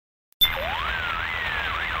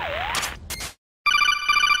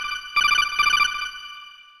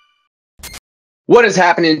What is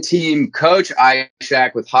happening, team? Coach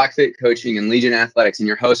Ishak with HawkFit Coaching and Legion Athletics, and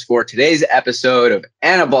your host for today's episode of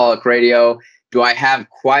Anabolic Radio. Do I have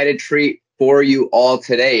quite a treat for you all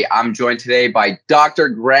today? I'm joined today by Dr.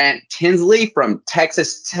 Grant Tinsley from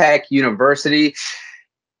Texas Tech University.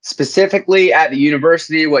 Specifically at the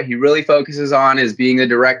university, what he really focuses on is being the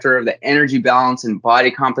director of the Energy Balance and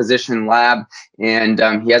Body Composition Lab, and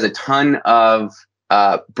he has a ton of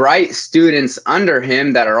bright students under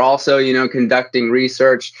him that are also, conducting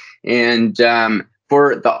research. And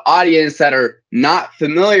for the audience that are not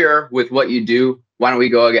familiar with what you do, why don't we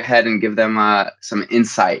go ahead and give them some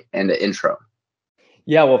insight and an intro?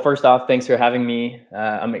 Yeah, well, first off, thanks for having me.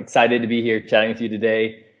 I'm excited to be here chatting with you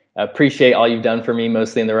today. Appreciate all you've done for me,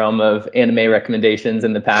 mostly in the realm of anime recommendations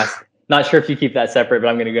in the past. Not sure if you keep that separate, but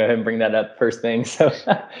I'm going to go ahead and bring that up first thing. So,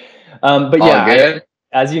 but yeah,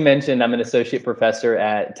 as you mentioned, I'm an associate professor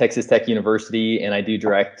at Texas Tech University, and I do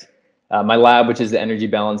direct my lab, which is the Energy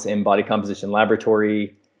Balance and Body Composition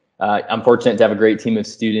Laboratory. I'm fortunate to have a great team of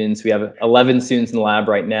students. We have 11 students in the lab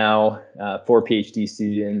right now, 4 PhD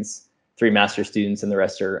students, 3 master students, and the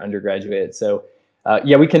rest are undergraduate. So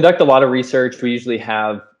we conduct a lot of research. We usually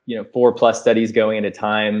have 4+ studies going at a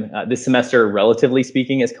time. This semester, relatively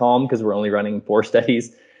speaking, is calm because we're only running 4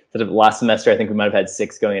 studies. Sort of last semester, I think we might have had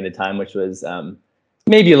 6 going at a time, which was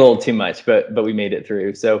maybe a little too much, but we made it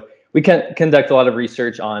through. So we can conduct a lot of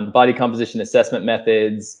research on body composition assessment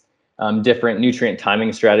methods, different nutrient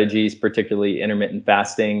timing strategies, particularly intermittent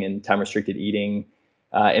fasting and time-restricted eating.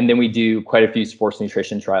 And then we do quite a few sports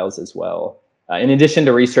nutrition trials as well. In addition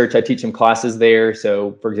to research, I teach some classes there.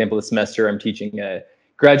 So for example, this semester, I'm teaching a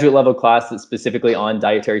graduate level class that's specifically on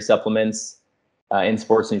dietary supplements in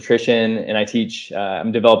sports nutrition. And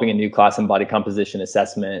I'm developing a new class in body composition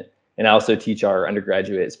assessment. And I also teach our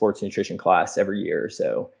undergraduate sports nutrition class every year.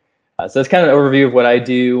 So that's kind of an overview of what I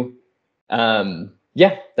do.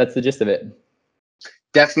 That's the gist of it.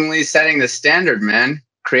 Definitely setting the standard, man.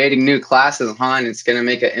 Creating new classes, and it's going to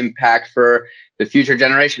make an impact for the future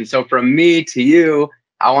generation. So from me to you,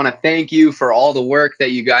 I want to thank you for all the work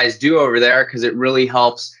that you guys do over there, because it really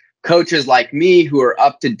helps coaches like me who are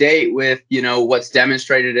up to date with, what's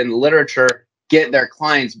demonstrated in the literature, get their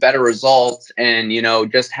clients better results, and,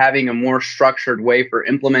 just having a more structured way for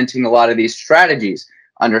implementing a lot of these strategies,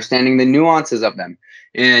 understanding the nuances of them.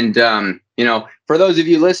 And, for those of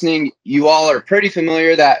you listening, you all are pretty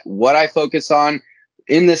familiar that what I focus on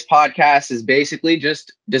in this podcast is basically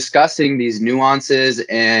just discussing these nuances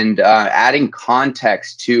and adding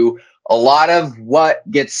context to a lot of what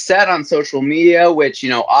gets said on social media, which,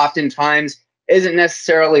 oftentimes isn't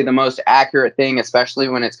necessarily the most accurate thing, especially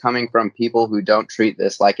when it's coming from people who don't treat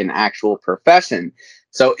this like an actual profession.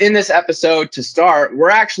 So in this episode, to start, we're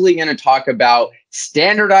actually going to talk about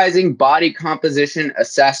standardizing body composition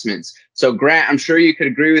assessments. So Grant, I'm sure you could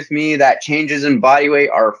agree with me that changes in body weight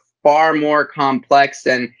are far more complex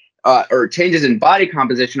than, or changes in body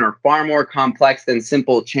composition are far more complex than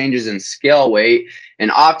simple changes in scale weight.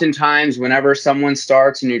 And oftentimes, whenever someone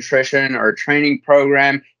starts a nutrition or a training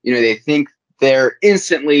program, they think they're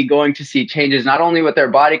instantly going to see changes, not only with their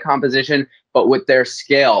body composition, but with their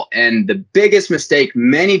scale. And the biggest mistake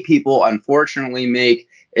many people unfortunately make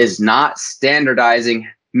is not standardizing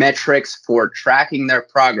metrics for tracking their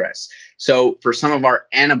progress. So for some of our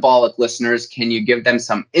anabolic listeners, can you give them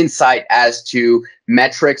some insight as to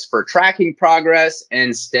metrics for tracking progress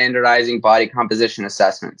and standardizing body composition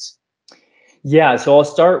assessments? Yeah, so I'll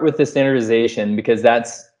start with the standardization because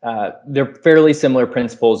they're fairly similar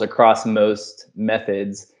principles across most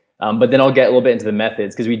methods. But then I'll get a little bit into the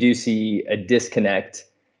methods because we do see a disconnect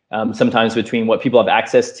sometimes between what people have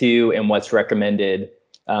access to and what's recommended.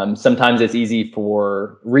 Sometimes it's easy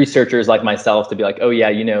for researchers like myself to be like, oh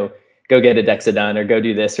yeah, go get a DEXA done or go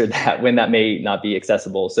do this or that, when that may not be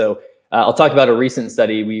accessible. So I'll talk about a recent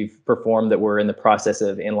study we've performed that we're in the process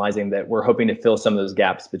of analyzing, that we're hoping to fill some of those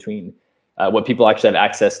gaps between what people actually have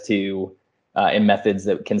access to and methods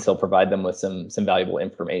that can still provide them with some valuable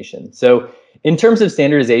information. So in terms of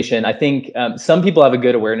standardization, I think some people have a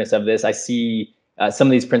good awareness of this. I see some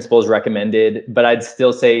of these principles recommended, but I'd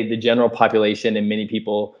still say the general population and many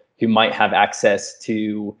people who might have access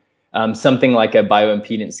to something like a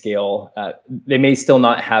bioimpedance scale, they may still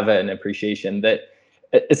not have an appreciation that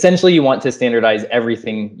essentially you want to standardize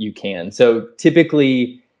everything you can. So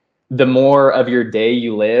typically, the more of your day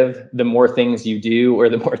you live, the more things you do, or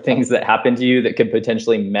the more things that happen to you that could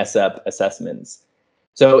potentially mess up assessments.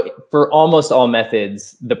 So for almost all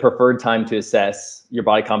methods, the preferred time to assess your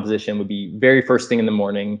body composition would be very first thing in the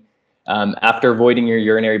morning, after avoiding your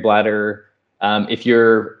urinary bladder,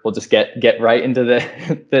 We'll just get right into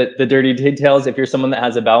the dirty details. If you're someone that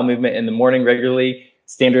has a bowel movement in the morning regularly,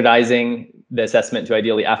 standardizing the assessment to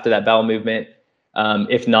ideally after that bowel movement.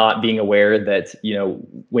 If not, being aware that,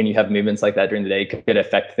 when you have movements like that during the day could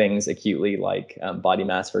affect things acutely, like body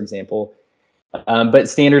mass, for example. But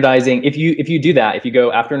standardizing, if you do that, if you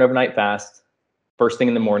go after an overnight fast, first thing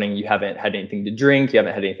in the morning, you haven't had anything to drink, you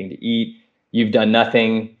haven't had anything to eat, you've done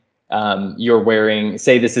nothing, you're wearing,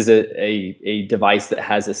 say this is a device that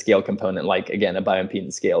has a scale component, like, again, a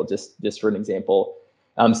bioimpedance scale, just for an example.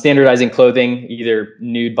 Standardizing clothing, either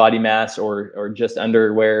nude body mass or just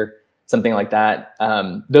underwear, something like that.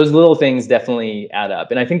 Those little things definitely add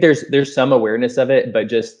up. And I think there's some awareness of it, but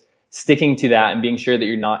just sticking to that and being sure that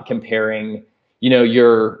you're not comparing,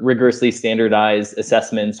 your rigorously standardized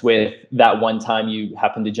assessments with that one time you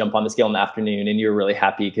happened to jump on the scale in the afternoon and you're really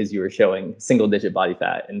happy because you were showing single-digit body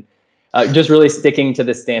fat. And just really sticking to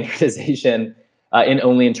the standardization and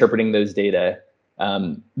only interpreting those data.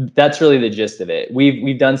 That's really the gist of it.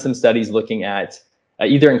 We've done some studies looking at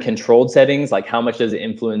either in controlled settings, like how much does it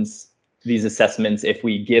influence these assessments if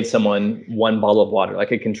we give someone one bottle of water,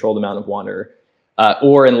 like a controlled amount of water,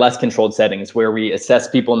 or in less controlled settings where we assess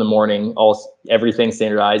people in the morning, everything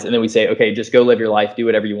standardized, and then we say, okay, just go live your life, do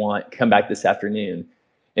whatever you want, come back this afternoon,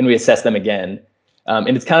 and we assess them again.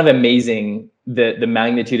 And it's kind of amazing the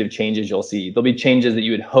magnitude of changes you'll see. There'll be changes that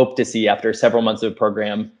you would hope to see after several months of a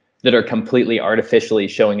program that are completely artificially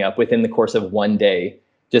showing up within the course of one day,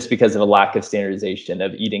 just because of a lack of standardization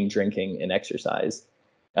of eating, drinking, and exercise.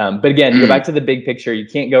 But again, go back to the big picture. You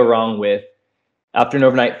can't go wrong with after an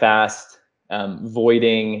overnight fast,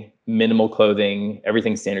 voiding, minimal clothing,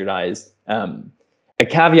 everything standardized. A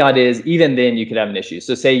caveat is even then you could have an issue.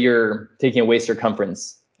 So say you're taking a waist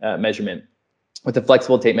circumference measurement with a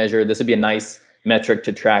flexible tape measure. This would be a nice metric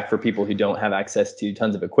to track for people who don't have access to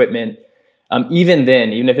tons of equipment. Even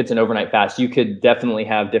then, even if it's an overnight fast, you could definitely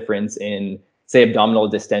have difference in, say, abdominal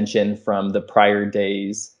distension from the prior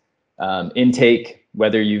day's intake,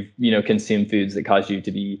 whether you've consumed foods that cause you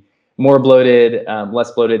to be more bloated, less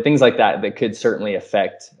bloated, things like that could certainly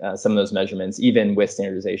affect some of those measurements, even with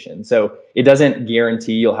standardization. So it doesn't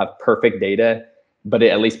guarantee you'll have perfect data, but it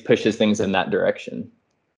at least pushes things in that direction.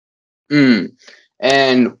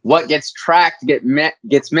 And what gets tracked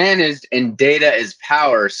gets managed, and data is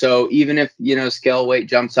power. So even if, scale weight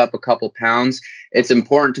jumps up a couple pounds, it's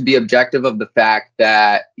important to be objective of the fact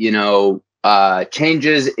that,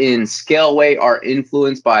 changes in scale weight are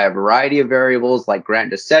influenced by a variety of variables, like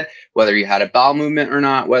Grant just said, whether you had a bowel movement or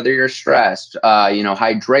not, whether you're stressed,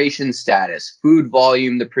 hydration status, food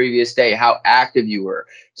volume the previous day, how active you were.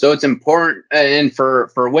 So it's important, and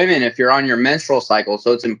for women, if you're on your menstrual cycle,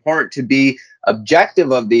 so it's important to be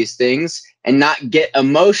objective of these things and not get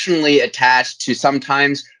emotionally attached to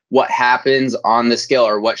sometimes what happens on the scale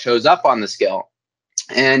or what shows up on the scale.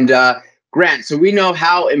 And Grant, so we know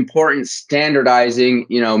how important standardizing,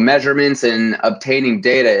 measurements and obtaining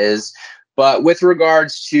data is, but with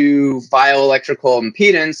regards to bioelectrical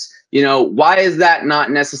impedance, why is that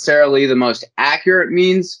not necessarily the most accurate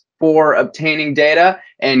means for obtaining data?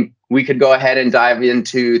 And we could go ahead and dive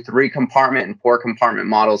into 3-compartment and 4-compartment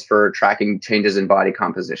models for tracking changes in body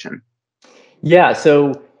composition. Yeah,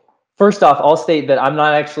 so first off, I'll state that I'm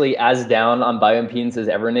not actually as down on bioimpedance as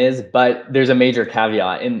everyone is, but there's a major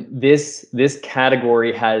caveat. And this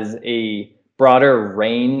category has a broader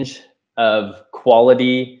range of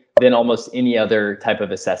quality than almost any other type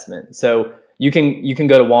of assessment. So you can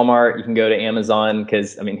go to Walmart, you can go to Amazon,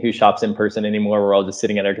 because who shops in person anymore? We're all just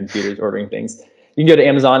sitting at our computers ordering things. You can go to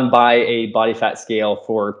Amazon and buy a body fat scale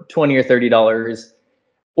for $20 or $30.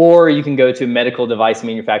 Or you can go to a medical device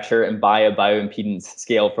manufacturer and buy a bioimpedance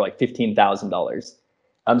scale for like $15,000.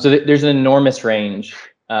 So there's an enormous range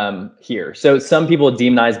here. So some people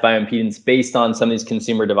demonize bioimpedance based on some of these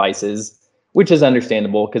consumer devices, which is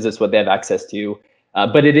understandable because it's what they have access to.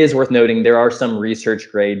 But it is worth noting there are some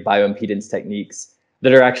research-grade bioimpedance techniques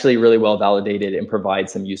that are actually really well validated and provide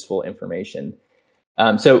some useful information.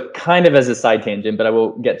 So kind of as a side tangent, but I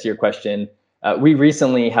will get to your question. We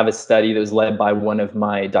recently have a study that was led by one of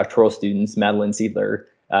my doctoral students, Madeline Seidler,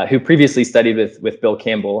 who previously studied with Bill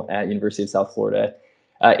Campbell at University of South Florida.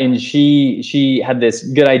 And she had this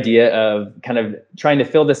good idea of kind of trying to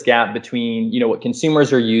fill this gap between, what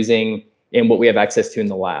consumers are using and what we have access to in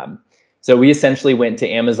the lab. So we essentially went to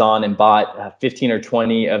Amazon and bought 15 or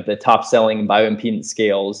 20 of the top selling bioimpedance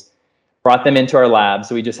scales, brought them into our lab.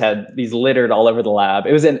 So we just had these littered all over the lab.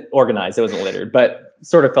 It wasn't organized, it wasn't littered, but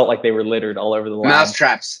sort of felt like they were littered all over the lab. Mouse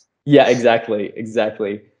traps. Yeah, exactly.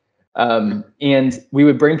 And we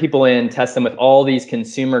would bring people in, test them with all these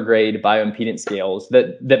consumer grade bioimpedance scales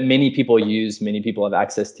that many people use, many people have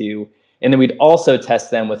access to. And then we'd also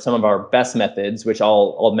test them with some of our best methods, which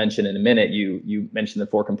I'll mention in a minute. You mentioned the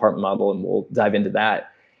 4-compartment model, and we'll dive into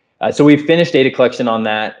that. So we've finished data collection on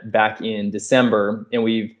that back in December, and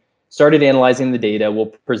we've started analyzing the data.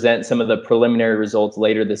 We'll present some of the preliminary results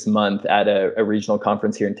later this month at a regional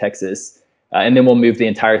conference here in Texas, and then we'll move the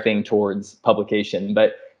entire thing towards publication.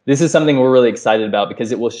 But this is something we're really excited about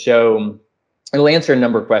because it'll answer a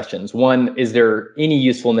number of questions. One, is there any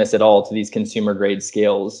usefulness at all to these consumer grade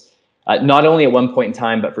scales? Not only at one point in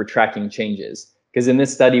time, but for tracking changes. Because in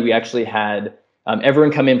this study, we actually had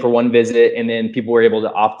everyone come in for one visit, and then people were able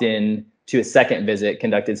to opt in to a second visit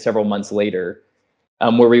conducted several months later,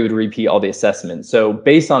 where we would repeat all the assessments. So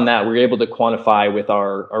based on that, we were able to quantify with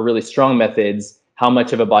our really strong methods how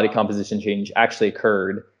much of a body composition change actually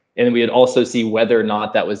occurred. And then we would also see whether or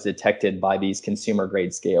not that was detected by these consumer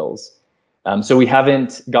grade scales. So we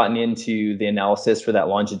haven't gotten into the analysis for that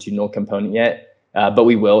longitudinal component yet. But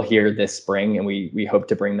we will here this spring, and we hope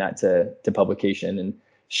to bring that to publication and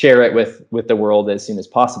share it with the world as soon as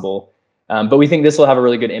possible. But we think this will have a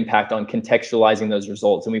really good impact on contextualizing those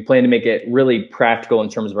results, and we plan to make it really practical in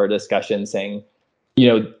terms of our discussion, saying,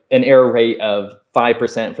 an error rate of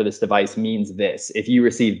 5% for this device means this. If you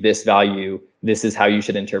receive this value, this is how you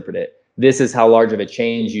should interpret it. This is how large of a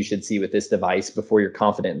change you should see with this device before you're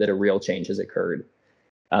confident that a real change has occurred.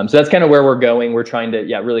 So that's kind of where we're going. We're trying to,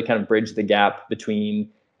 really kind of bridge the gap between,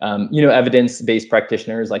 evidence-based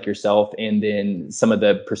practitioners like yourself and then some of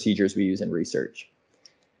the procedures we use in research.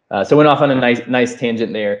 So went off on a nice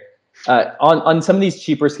tangent there. On some of these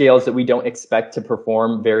cheaper scales that we don't expect to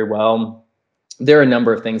perform very well, there are a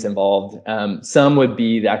number of things involved. Some would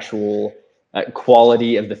be the actual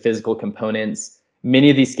quality of the physical components. Many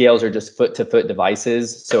of these scales are just foot-to-foot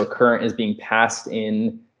devices, so a current is being passed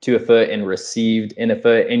in to a foot and received in a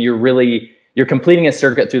foot, and you're completing a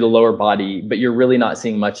circuit through the lower body, but you're really not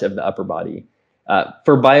seeing much of the upper body.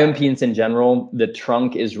 For bioimpedance in general, the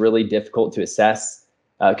trunk is really difficult to assess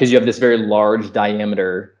because you have this very large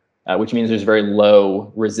diameter, which means there's very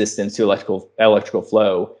low resistance to electrical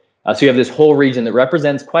flow. So you have this whole region that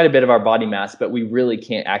represents quite a bit of our body mass, but we really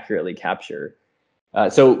can't accurately capture.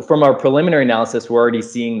 So from our preliminary analysis, we're already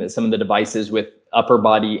seeing that some of the devices with upper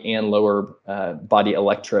body and lower body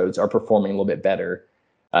electrodes are performing a little bit better.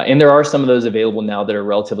 And there are some of those available now that are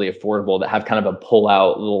relatively affordable that have kind of a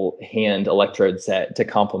pull-out little hand electrode set to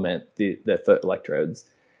complement the foot electrodes.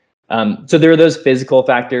 So there are those physical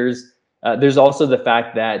factors. There's also the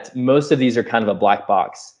fact that most of these are kind of a black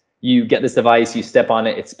box. You get this device, you step on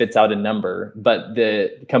it, it spits out a number, but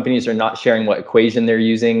the companies are not sharing what equation they're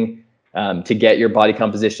using to get your body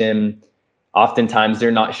composition. Oftentimes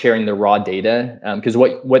they're not sharing the raw data because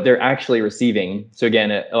what they're actually receiving. So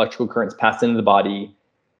again, electrical currents passed into the body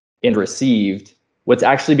and received. What's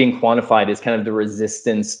actually being quantified is kind of the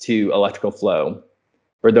resistance to electrical flow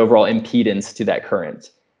or the overall impedance to that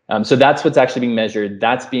current. So that's what's actually being measured.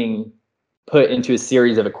 That's being put into a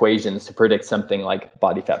series of equations to predict something like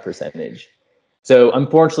body fat percentage. So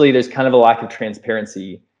unfortunately, there's kind of a lack of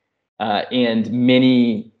transparency. And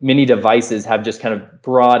many devices have just kind of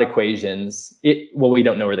broad equations. We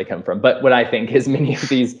don't know where they come from, but what I think is many of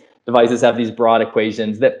these devices have these broad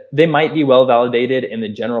equations that they might be well validated in the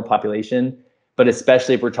general population, but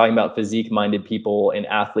especially if we're talking about physique-minded people and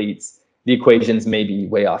athletes, the equations may be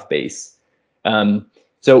way off base.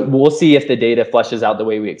 So we'll see if the data flushes out the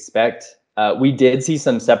way we expect. We did see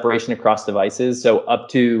some separation across devices. So up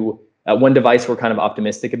to one device we're kind of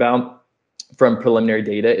optimistic about from preliminary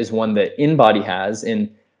data is one that InBody has.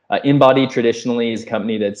 And InBody traditionally is a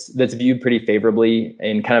company that's viewed pretty favorably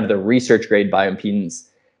in kind of the research grade bioimpedance,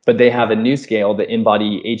 but they have a new scale, the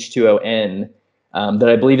InBody H2O-N, that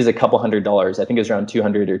I believe is a couple $100. I think it was around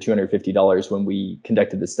 $200 or $250 when we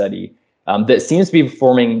conducted the study. That seems to be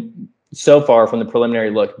performing so far from the preliminary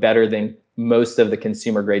look better than most of the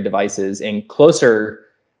consumer grade devices and closer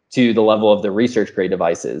to the level of the research grade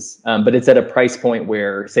devices. But it's at a price point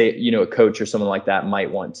where, say, a coach or someone like that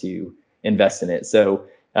might want to invest in it. So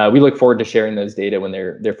we look forward to sharing those data when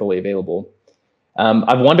they're fully available.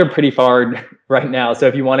 I've wandered pretty far right now. So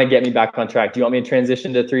if you want to get me back on track, do you want me to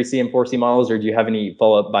transition to 3C and 4C models, or do you have any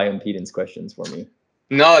follow-up bioimpedance questions for me?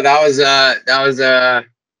 No, that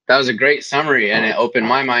was a great summary, and it opened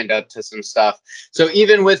my mind up to some stuff. So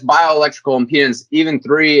even with bioelectrical impedance, even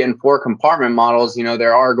 3 and 4 compartment models,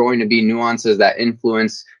 there are going to be nuances that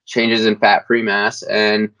influence changes in fat-free mass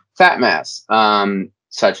and fat mass,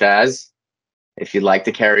 such as, if you'd like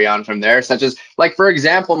to carry on from there, such as, like, for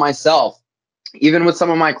example, myself, even with some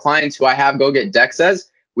of my clients who I have go get DEXAs,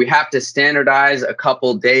 we have to standardize a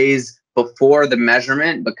couple days before the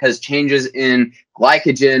measurement because changes in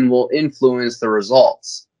glycogen will influence the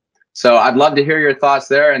results. So I'd love to hear your thoughts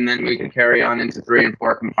there, and then we can carry on into 3 and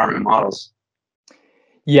 4 compartment models.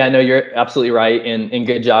 Yeah, no, you're absolutely right. And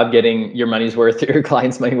good job getting your money's worth, your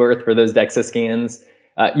client's money worth for those DEXA scans.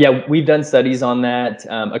 Yeah, we've done studies on that,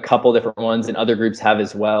 a couple different ones, and other groups have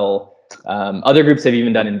as well. Other groups have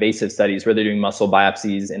even done invasive studies where they're doing muscle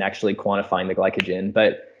biopsies and actually quantifying the glycogen.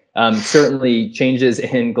 But certainly changes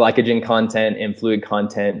in glycogen content and fluid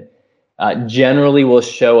content generally will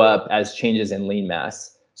show up as changes in lean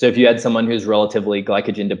mass. So if you had someone who's relatively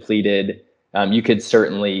glycogen depleted, you could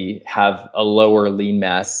certainly have a lower lean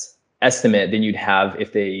mass estimate than you'd have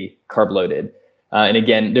if they carb loaded. And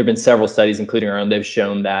again, there have been several studies, including our own, that have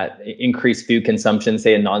shown that increased food consumption,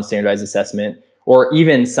 say a non-standardized assessment, or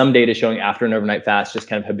even some data showing after an overnight fast, just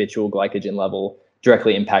kind of habitual glycogen level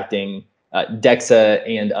directly impacting DEXA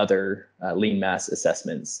and other lean mass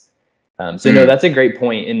assessments. So no, that's a great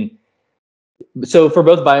point. And so for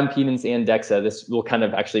both bioimpedance and DEXA, this will kind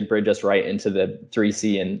of actually bridge us right into the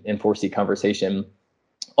 3C and 4C conversation.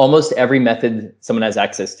 Almost every method someone has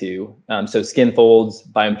access to, so skin folds,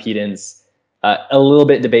 bioimpedance, a little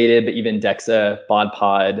bit debated, but even DEXA,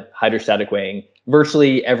 BOD-POD, hydrostatic weighing,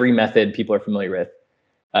 virtually every method people are familiar with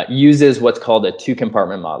uses what's called a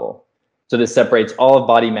 2-compartment model. So this separates all of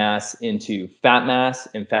body mass into fat mass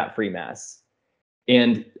and fat-free mass.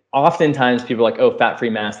 And oftentimes people are like, oh,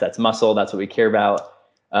 fat-free mass, that's muscle, that's what we care about.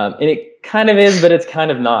 And it kind of is, but it's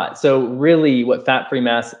kind of not. So really what fat-free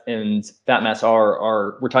mass and fat mass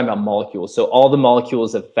are we're talking about molecules. So all the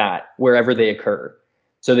molecules of fat, wherever they occur.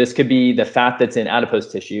 So this could be the fat that's in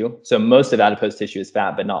adipose tissue. So most of adipose tissue is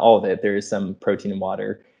fat, but not all of it. There is some protein and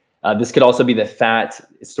water. This could also be the fat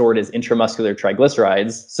stored as intramuscular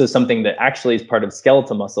triglycerides. So something that actually is part of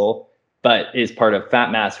skeletal muscle, but is part of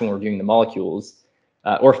fat mass when we're viewing the molecules,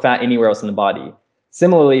 or fat anywhere else in the body.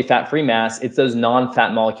 Similarly, fat-free mass, it's those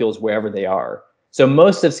non-fat molecules wherever they are. So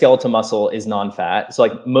most of skeletal muscle is non-fat. So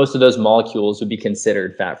like most of those molecules would be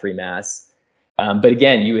considered fat-free mass. But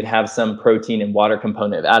again, you would have some protein and water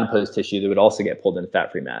component of adipose tissue that would also get pulled into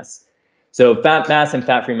fat-free mass. So fat mass and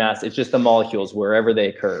fat-free mass, it's just the molecules wherever they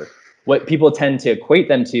occur. What people tend to equate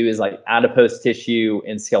them to is like adipose tissue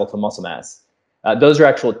and skeletal muscle mass. Those are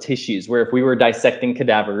actual tissues where if we were dissecting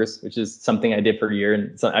cadavers, which is something I did for a year,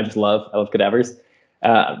 and I love cadavers.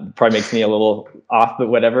 Probably makes me a little off, but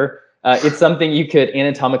whatever. It's something you could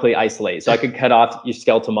anatomically isolate. So I could cut off your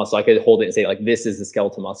skeletal muscle. I could hold it and say like, this is the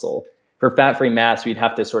skeletal muscle. For fat-free mass, we'd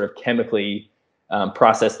have to sort of chemically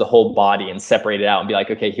process the whole body and separate it out and be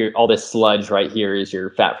like, okay, here, all this sludge right here is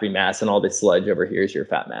your fat-free mass, and all this sludge over here is your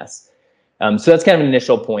fat mass. So that's kind of an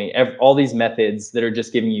initial point. All these methods that are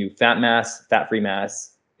just giving you fat mass, fat-free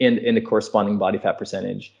mass, and the corresponding body fat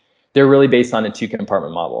percentage, they're really based on a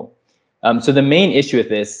 2-compartment model. So the main issue with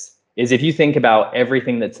this is if you think about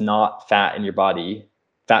everything that's not fat in your body,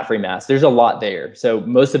 fat-free mass, there's a lot there. So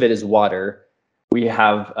most of it is water. We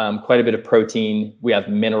have quite a bit of protein, we have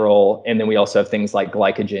mineral, and then we also have things like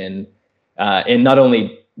glycogen. And not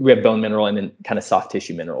only we have bone mineral and then kind of soft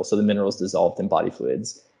tissue mineral. So the minerals dissolved in body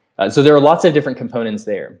fluids. So there are lots of different components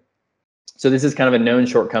there. So this is kind of a known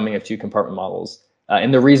shortcoming of 2-compartment models.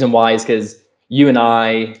 And the reason why is because you and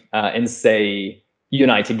I, and say you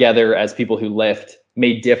and I together as people who lift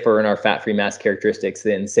may differ in our fat-free mass characteristics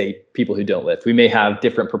than say people who don't lift. We may have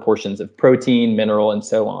different proportions of protein, mineral, and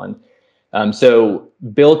so on. So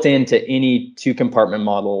built into any 2-compartment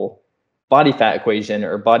model body fat equation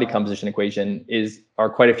or body composition equation are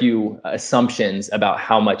quite a few assumptions about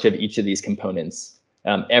how much of each of these components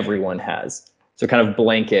everyone has. So kind of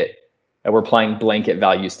blanket, we're applying blanket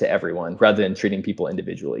values to everyone rather than treating people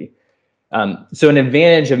individually. So an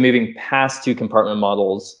advantage of moving past 2-compartment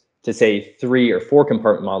models to say 3 or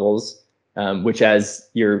 4-compartment models, which as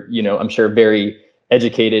you're, I'm sure very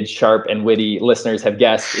educated, sharp, and witty listeners have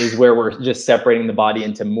guessed, is where we're just separating the body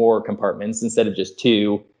into more compartments instead of just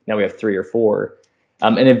 2. Now we have 3 or 4.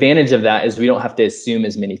 An advantage of that is we don't have to assume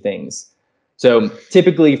as many things. So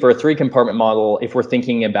typically for a 3-compartment model, if we're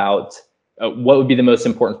thinking about what would be the most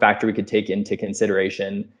important factor we could take into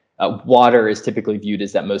consideration, water is typically viewed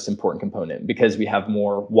as that most important component because we have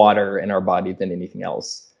more water in our body than anything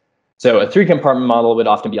else. So a 3-compartment model would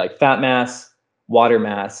often be like fat mass, water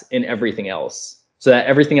mass, and everything else. So that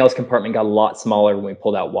everything else compartment got a lot smaller when we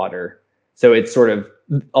pulled out water. So it's sort of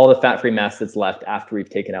all the fat-free mass that's left after we've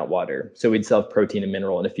taken out water. So we'd still have protein and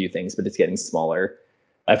mineral and a few things, but it's getting smaller.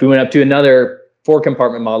 If we went up to another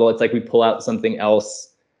 4-compartment model, it's like we pull out something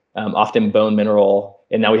else, often bone mineral,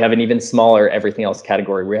 and now we have an even smaller everything else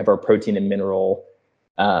category. We have our protein and mineral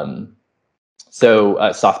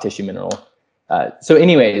So soft tissue mineral. So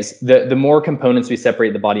anyways, the more components we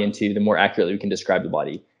separate the body into, the more accurately we can describe the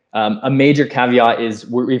body. A major caveat is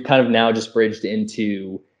we've kind of now just bridged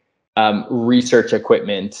into research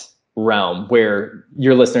equipment realm, where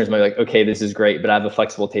your listeners might be like, okay, this is great, but I have a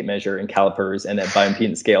flexible tape measure and calipers and a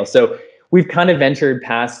bioimpedance scale. So we've kind of ventured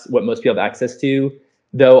past what most people have access to.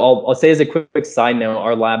 Though I'll say as a quick side note,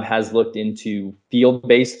 our lab has looked into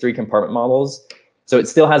field-based 3-compartment models. So it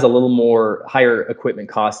still has a little more higher equipment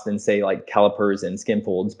cost than, say, like calipers and skin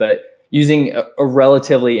folds, but using a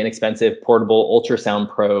relatively inexpensive portable ultrasound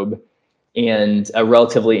probe and a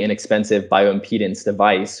relatively inexpensive bioimpedance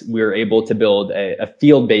device, we were able to build a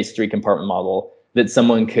field-based 3-compartment model that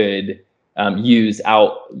someone could use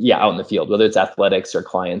out in the field, whether it's athletics or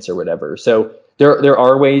clients or whatever. So there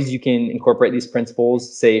are ways you can incorporate these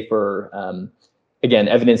principles, say for again,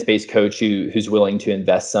 evidence-based coach who's willing to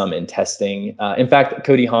invest some in testing. In fact,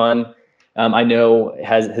 Cody Hahn, I know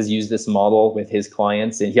has used this model with his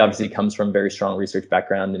clients, and he obviously comes from a very strong research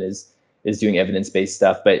background and is doing evidence-based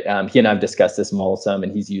stuff. But he and I have discussed this model some,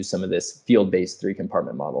 and he's used some of this field-based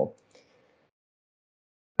 3-compartment model.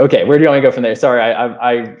 Okay, where do you want to go from there? Sorry,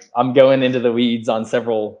 I'm going into the weeds on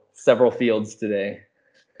several fields today.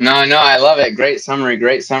 No, I love it. Great summary,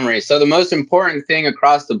 great summary. So the most important thing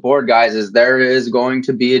across the board, guys, is there is going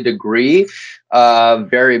to be a degree of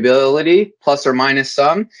variability, plus or minus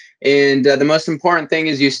some. And the most important thing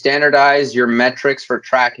is you standardize your metrics for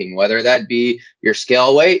tracking, whether that be your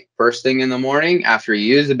scale weight first thing in the morning after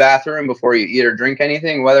you use the bathroom, before you eat or drink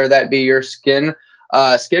anything, whether that be your skin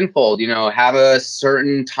fold, have a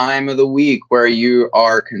certain time of the week where you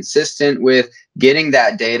are consistent with getting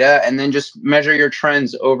that data, and then just measure your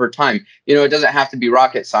trends over time. It doesn't have to be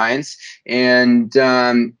rocket science. And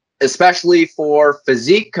especially for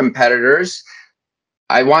physique competitors,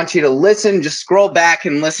 I want you to just scroll back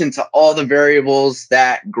and listen to all the variables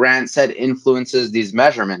that Grant said influences these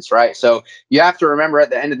measurements, right? So you have to remember, at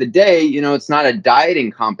the end of the day, it's not a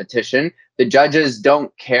dieting competition. The judges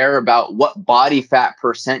don't care about what body fat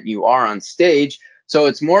percent you are on stage. So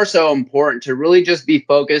it's more so important to really just be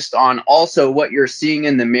focused on also what you're seeing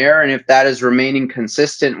in the mirror, and if that is remaining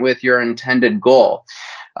consistent with your intended goal.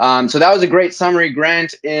 So that was a great summary,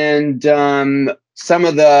 Grant. And some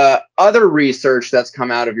of the other research that's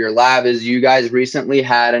come out of your lab is you guys recently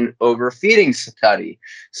had an overfeeding study.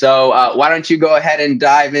 So why don't you go ahead and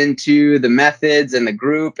dive into the methods and the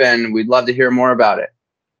group, and we'd love to hear more about it.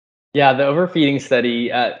 Yeah, the overfeeding study,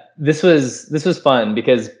 this was fun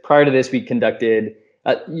because prior to this, we conducted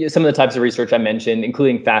some of the types of research I mentioned,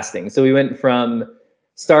 including fasting. So we went from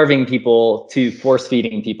starving people to force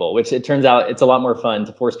feeding people, which it turns out it's a lot more fun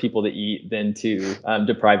to force people to eat than to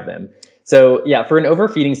deprive them. So yeah, for an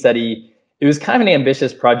overfeeding study, it was kind of an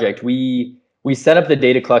ambitious project. We set up the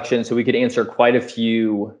data collection so we could answer quite a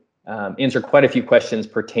few questions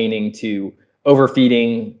pertaining to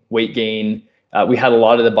overfeeding, weight gain. We had a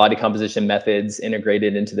lot of the body composition methods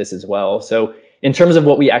integrated into this as well. So in terms of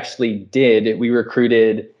what we actually did, we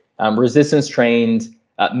recruited resistance trained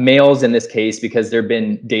males in this case, because there have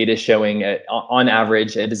been data showing on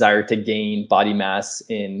average a desire to gain body mass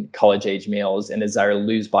in college age males and a desire to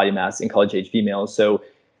lose body mass in college age females. So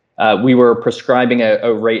we were prescribing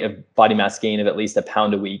a rate of body mass gain of at least 1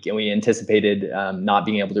 pound a week, and we anticipated not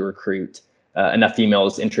being able to recruit enough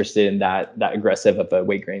females interested in that aggressive of a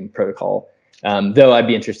weight gain protocol. Though I'd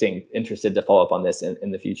be interested to follow up on this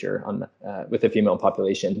in the future with the female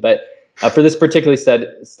population. But for this particular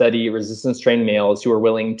study, resistance trained males who were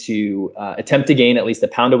willing to attempt to gain at least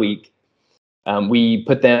 1 pound a week, we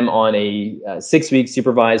put them on a 6-week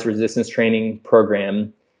supervised resistance training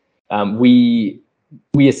program. We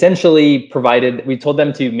essentially we told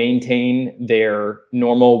them to maintain their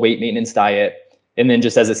normal weight maintenance diet. And then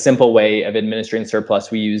just as a simple way of administering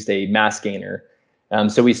surplus, we used a mass gainer.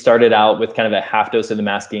 So we started out with kind of a half dose of the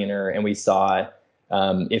mass gainer, and we saw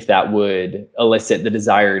if that would elicit the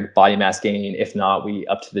desired body mass gain. If not, we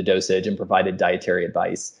upped the dosage and provided dietary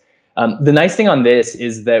advice. The nice thing on this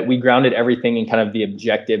is that we grounded everything in kind of the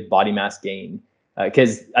objective body mass gain,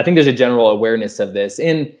 because I think there's a general awareness of this.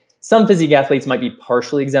 And some physique athletes might be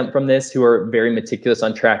partially exempt from this, who are very meticulous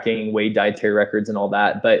on tracking weight, dietary records, and all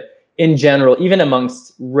that. But in general, even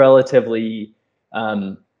amongst relatively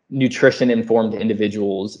nutrition-informed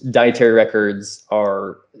individuals, dietary records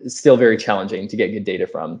are still very challenging to get good data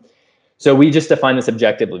from. So we just defined this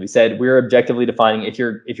objectively. We said we're objectively defining if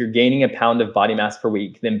you're gaining 1 pound of body mass per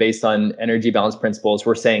week, then based on energy balance principles,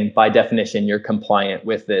 we're saying by definition you're compliant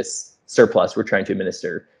with this surplus we're trying to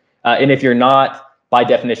administer. And if you're not, by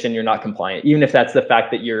definition, you're not compliant. Even if that's the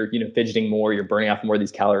fact that you're fidgeting more, you're burning off more of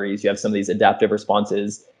these calories, you have some of these adaptive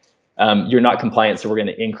responses. you're not compliant, so we're going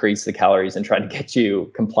to increase the calories and try to get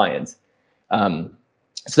you compliant.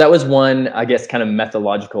 So that was one, I guess, kind of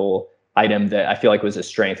methodological item that I feel like was a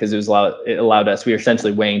strength, because it allowed us, we were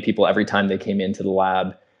essentially weighing people every time they came into the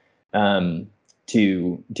lab,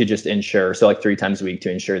 to just ensure, so like 3 times a week,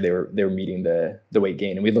 to ensure they were meeting the weight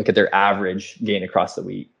gain. And we look at their average gain across the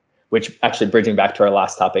week, which, actually, bridging back to our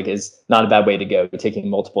last topic, is not a bad way to go, taking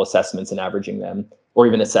multiple assessments and averaging them, or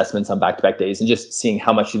even assessments on back-to-back days, and just seeing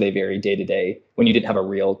how much do they vary day to day when you didn't have a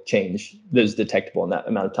real change that was detectable in that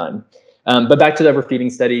amount of time. But back to the overfeeding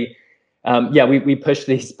study. We push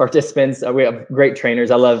these participants. We have great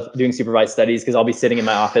trainers. I love doing supervised studies because I'll be sitting in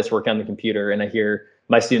my office working on the computer, and I hear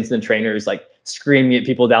my students and trainers like screaming at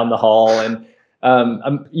people down the hall. And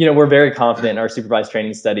we're very confident in our supervised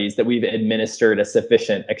training studies that we've administered a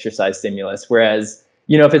sufficient exercise stimulus. Whereas,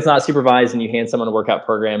 if it's not supervised and you hand someone a workout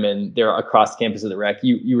program and they're across campus of the rec,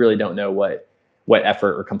 you really don't know what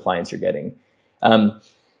effort or compliance you're getting.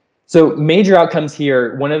 So major outcomes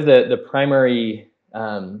here. One of the primary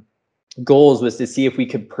goals was to see if we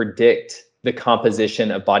could predict the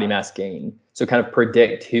composition of body mass gain. So kind of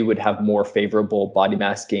predict who would have more favorable body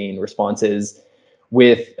mass gain responses,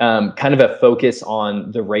 with kind of a focus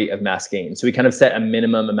on the rate of mass gain. So we kind of set a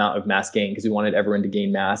minimum amount of mass gain because we wanted everyone to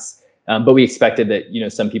gain mass, but we expected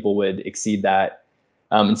that some people would exceed that,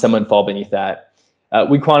 and some would fall beneath that.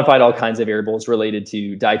 We quantified all kinds of variables related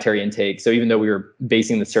to dietary intake. So even though we were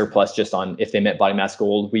basing the surplus just on if they met body mass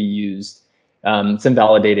goal, we used some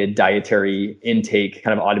validated dietary intake,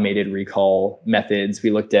 kind of automated recall methods.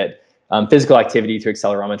 We looked at physical activity to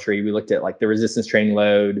accelerometry. We looked at like the resistance training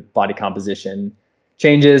load, body composition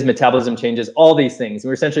changes, metabolism changes, all these things. We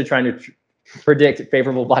were essentially trying to predict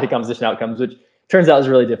favorable body composition outcomes, which turns out is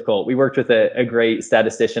really difficult. We worked with a great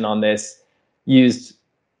statistician on this, used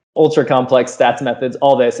ultra complex stats methods,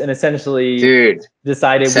 all this, and essentially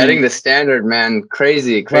decided setting the standard, man.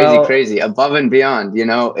 Crazy, above and beyond.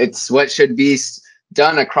 It's what should be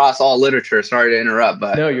done across all literature. Sorry to interrupt,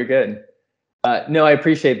 but no, you're good. No, I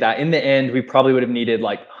appreciate that. In the end, we probably would have needed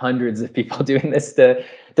like hundreds of people doing this to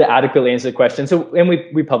adequately answer the question. So, and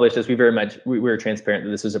we published this. We were transparent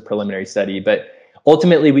that this was a preliminary study, but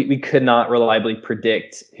ultimately we could not reliably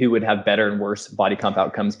predict who would have better and worse body comp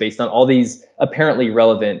outcomes based on all these apparently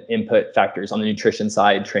relevant input factors on the nutrition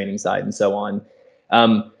side, training side, and so on.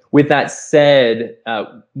 With that said,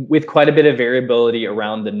 with quite a bit of variability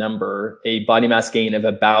around the number, a body mass gain of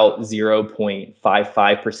about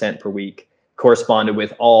 0.55% per week corresponded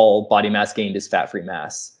with all body mass gained as fat-free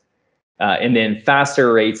mass. And then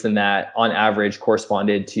faster rates than that on average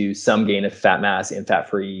corresponded to some gain of fat mass and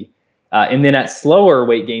fat-free. And then at slower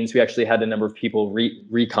weight gains, we actually had a number of people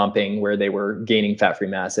recomping where they were gaining fat-free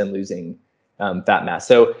mass and losing fat mass.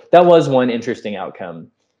 So that was one interesting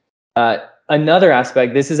outcome. Another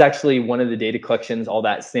aspect, this is actually one of the data collections all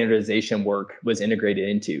that standardization work was integrated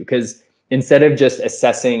into, because instead of just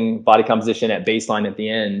assessing body composition at baseline at the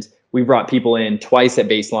end, we brought people in twice at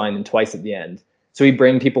baseline and twice at the end. So we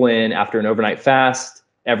bring people in after an overnight fast,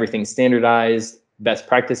 everything's standardized, best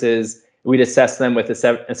practices. We'd assess them with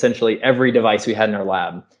essentially every device we had in our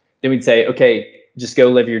lab. Then we'd say, okay, just go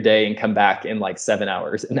live your day and come back in like 7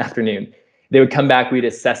 hours in the afternoon. They would come back, we'd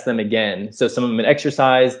assess them again. So some of them had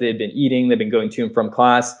exercised, they'd been eating, they'd been going to and from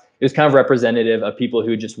class. It was kind of representative of people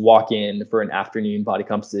who just walk in for an afternoon body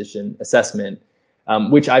composition assessment,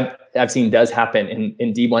 which I've seen does happen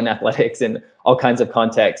in D1 athletics and all kinds of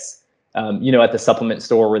contexts. At the supplement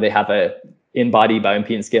store where they have a in-body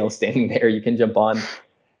bioimpedance scale standing there, you can jump on.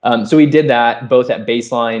 So we did that both at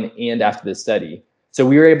baseline and after the study. So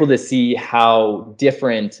we were able to see how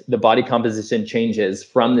different the body composition changes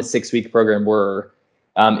from the 6-week program were.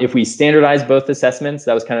 If we standardized both assessments,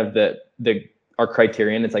 that was kind of our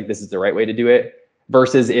criterion. It's like, this is the right way to do it,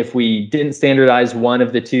 versus if we didn't standardize one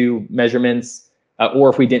of the two measurements, or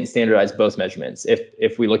if we didn't standardize both measurements,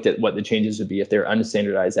 if we looked at what the changes would be if they're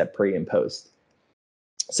unstandardized at pre and post.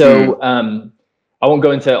 So I won't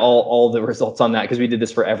go into all the results on that because we did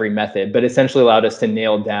this for every method, but essentially allowed us to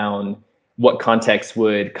nail down what context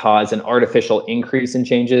would cause an artificial increase in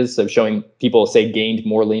changes. So showing people, say, gained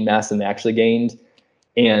more lean mass than they actually gained,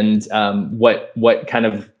 and what kind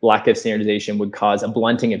of lack of standardization would cause a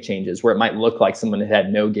blunting of changes where it might look like someone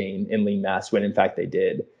had no gain in lean mass when in fact they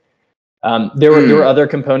did. There were other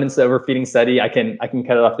components to the overfeeding study. I can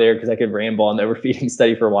cut it off there because I could ramble on the overfeeding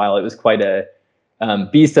study for a while. It was quite a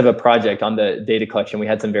beast of a project on the data collection. We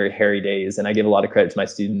had some very hairy days, and I give a lot of credit to my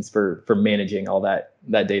students for managing all that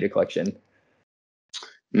data collection.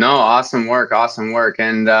 No, awesome work.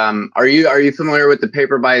 And are you familiar with the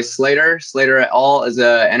paper by Slater et al. As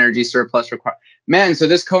a energy surplus requirement? Man, so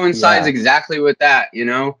this coincides exactly with that.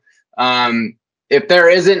 If there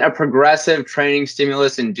isn't a progressive training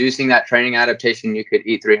stimulus inducing that training adaptation, you could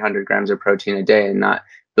eat 300 grams of protein a day and not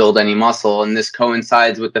build any muscle. And this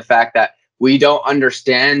coincides with the fact that we don't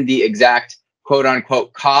understand the exact quote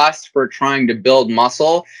unquote cost for trying to build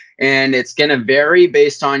muscle. And it's going to vary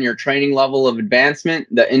based on your training level of advancement,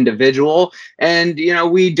 the individual. And,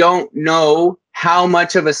 we don't know how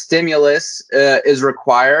much of a stimulus is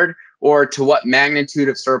required, or to what magnitude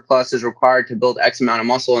of surplus is required to build X amount of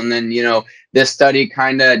muscle. And then, this study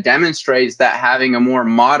kind of demonstrates that having a more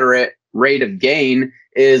moderate rate of gain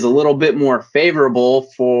is a little bit more favorable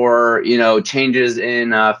for, changes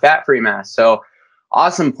in fat-free mass. So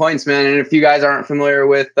awesome points, man. And if you guys aren't familiar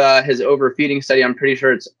with his overfeeding study, I'm pretty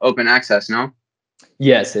sure it's open access, no?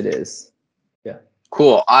 Yes, it is. Yeah.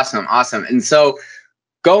 Cool. Awesome. And so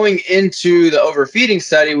going into the overfeeding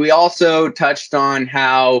study, we also touched on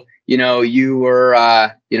how, you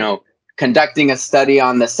were, conducting a study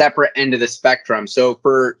on the separate end of the spectrum. So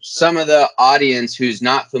for some of the audience who's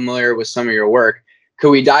not familiar with some of your work,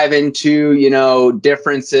 could we dive into,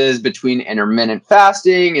 differences between intermittent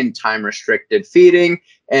fasting and time-restricted feeding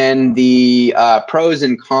and the pros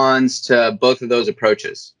and cons to both of those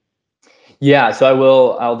approaches? Yeah,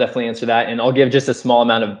 so I'll definitely answer that. And I'll give just a small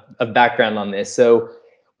amount of background on this. So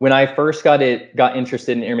when I first got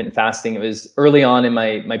interested in intermittent fasting, it was early on in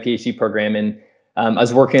my PhD program. And I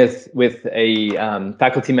was working with a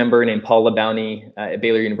faculty member named Paul Labounty at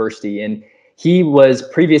Baylor University. And he was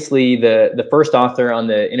previously the first author on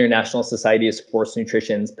the International Society of Sports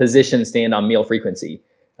Nutrition's position stand on meal frequency.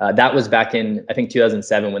 That was back in, I think,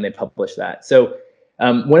 2007 when they published that. So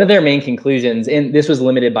one of their main conclusions, and this was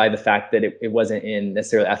limited by the fact that it wasn't in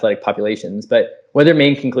necessarily athletic populations, but one of their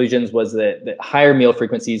main conclusions was that higher meal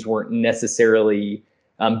frequencies weren't necessarily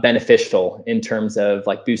beneficial in terms of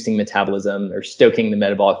like boosting metabolism or stoking the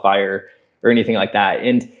metabolic fire or anything like that.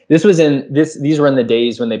 And these were in the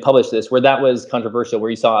days when they published this, where that was controversial, where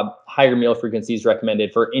you saw higher meal frequencies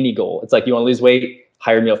recommended for any goal. It's like, you want to lose weight,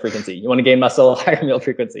 higher meal frequency. You want to gain muscle, higher meal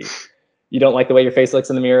frequency. You don't like the way your face looks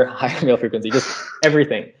in the mirror, higher meal frequency, just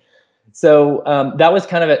everything. So that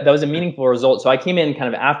was a meaningful result. So I came in kind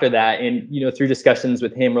of after that, and through discussions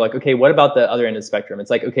with him, we're like, okay, what about the other end of the spectrum? It's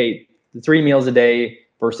like, okay, the 3 meals a day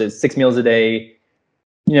versus 6 meals a day,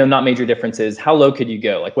 not major differences. How low could you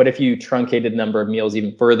go? Like, what if you truncated the number of meals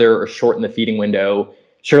even further or shorten the feeding window?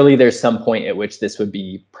 Surely there's some point at which this would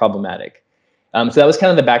be problematic. So that was kind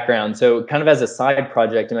of the background. So kind of as a side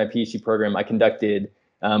project in my PhD program, I conducted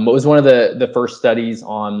what was one of the first studies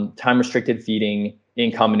on time-restricted feeding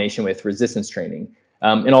in combination with resistance training.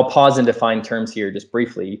 And I'll pause and define terms here just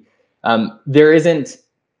briefly. There isn't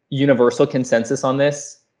universal consensus on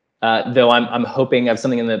this, though I'm hoping I have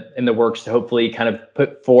something in the works to hopefully kind of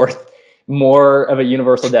put forth more of a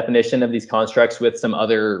universal definition of these constructs with some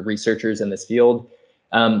other researchers in this field.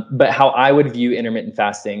 But how I would view intermittent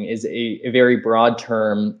fasting is a very broad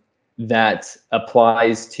term that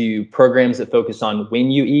applies to programs that focus on when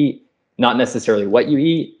you eat, not necessarily what you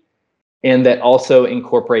eat, and that also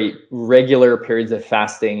incorporate regular periods of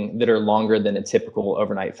fasting that are longer than a typical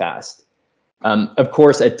overnight fast. Of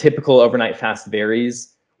course, a typical overnight fast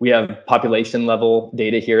varies. We have population level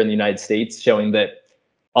data here in the United States showing that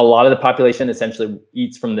a lot of the population essentially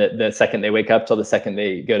eats from the second they wake up till the second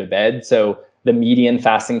they go to bed. So the median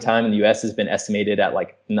fasting time in the US has been estimated at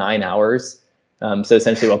like 9 hours. So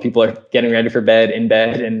essentially while people are getting ready for bed, in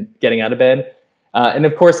bed, and getting out of bed. And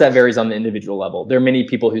of course that varies on the individual level. There are many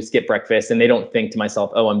people who skip breakfast and they don't think to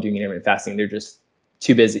myself, oh, I'm doing intermittent fasting. They're just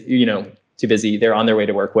too busy. They're on their way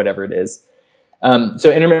to work, whatever it is.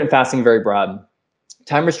 So intermittent fasting, very broad.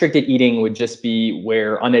 Time-restricted eating would just be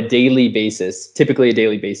where on a daily basis, typically a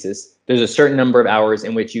daily basis, there's a certain number of hours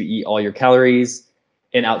in which you eat all your calories,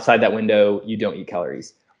 and outside that window, you don't eat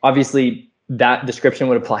calories. Obviously, that description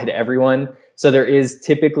would apply to everyone. So there is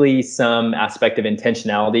typically some aspect of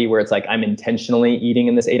intentionality where it's like I'm intentionally eating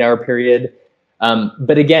in this 8-hour period.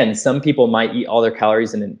 But again, some people might eat all their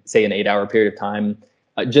calories in, say, an 8-hour period of time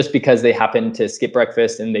just because they happen to skip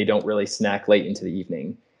breakfast and they don't really snack late into the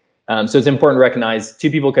evening. So it's important to recognize two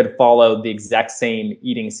people could follow the exact same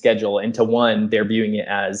eating schedule, and to one, they're viewing it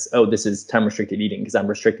as, oh, this is time-restricted eating because I'm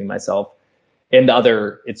restricting myself. And the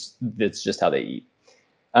other, it's just how they eat.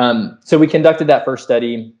 So we conducted that first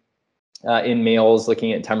study in males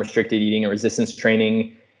looking at time-restricted eating and resistance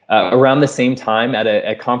training. Around the same time at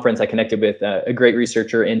a conference, I connected with a great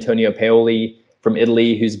researcher, Antonio Paoli from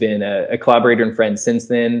Italy, who's been a collaborator and friend since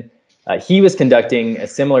then. He was conducting a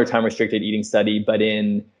similar time-restricted eating study, but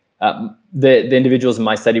in the individuals in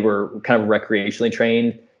my study were kind of recreationally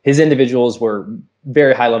trained. His individuals were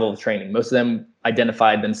very high level of training. Most of them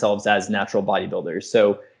identified themselves as natural bodybuilders.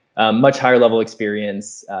 So much higher level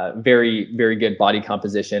experience, very, very good body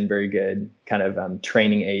composition, very good kind of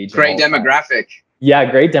training age. Great demographic. Yeah,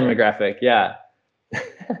 great demographic. Yeah.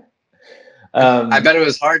 I bet it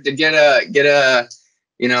was hard to get a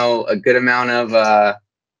good amount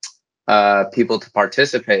of people to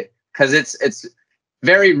participate, because it's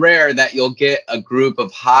very rare that you'll get a group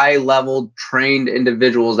of high level trained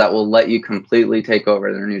individuals that will let you completely take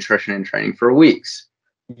over their nutrition and training for weeks.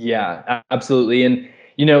 Yeah, absolutely. And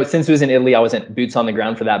since it was in Italy, I wasn't boots on the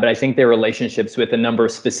ground for that, but I think their relationships with a number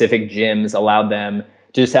of specific gyms allowed them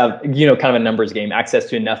to just have, kind of a numbers game, access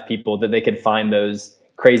to enough people that they could find those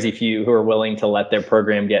crazy few who are willing to let their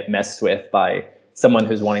program get messed with by someone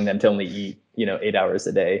who's wanting them to only eat, 8 hours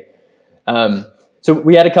a day. So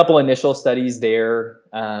we had a couple initial studies there.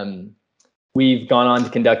 We've gone on to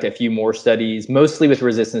conduct a few more studies, mostly with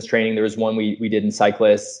resistance training. There was one we did in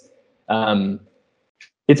cyclists.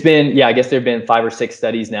 It's been, I guess there've been 5 or 6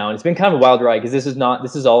 studies now, and it's been kind of a wild ride, because this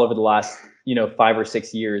is all over the last, 5 or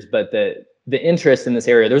 6 years. But the interest in this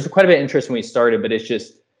area, there was quite a bit of interest when we started, but it's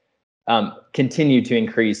just continued to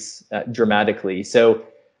increase dramatically. So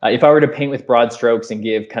if I were to paint with broad strokes and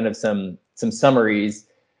give kind of some summaries,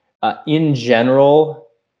 in general,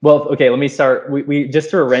 well, okay, let me start. We just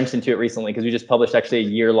threw a wrench into it recently, because we just published actually a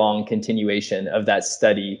year-long continuation of that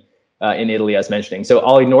study in Italy, I was mentioning. So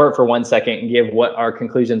I'll ignore it for 1 second and give what our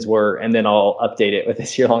conclusions were, and then I'll update it with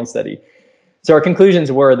this year-long study. So our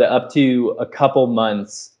conclusions were that up to a couple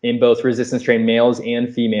months in both resistance trained males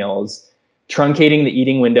and females, truncating the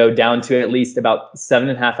eating window down to at least about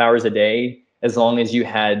 7.5 hours a day, as long as you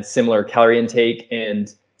had similar calorie intake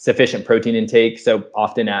and sufficient protein intake, so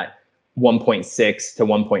often at 1.6 to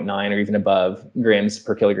 1.9 or even above grams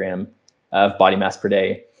per kilogram of body mass per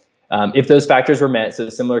day. If those factors were met, so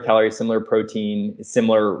similar calories, similar protein,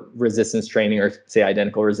 similar resistance training, or say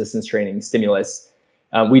identical resistance training stimulus,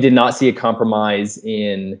 we did not see a compromise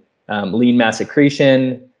in lean mass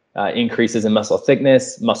accretion, increases in muscle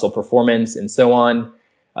thickness, muscle performance, and so on.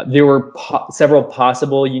 There were several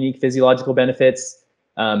possible unique physiological benefits,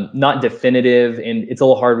 not definitive, and it's a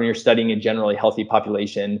little hard when you're studying a generally healthy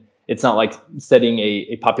population. It's not like studying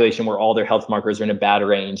a population where all their health markers are in a bad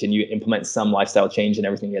range and you implement some lifestyle change and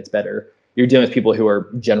everything gets better. You're dealing with people who are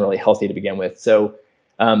generally healthy to begin with. So,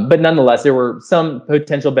 but nonetheless, there were some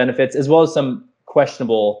potential benefits as well as some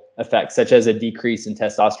questionable effects, such as a decrease in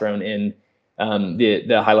testosterone in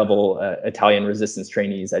the high-level Italian resistance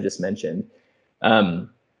trainees I just mentioned.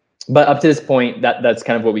 But up to this point, that's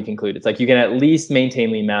kind of what we conclude. It's like you can at least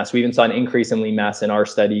maintain lean mass. We even saw an increase in lean mass in our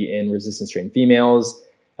study in resistance trained females.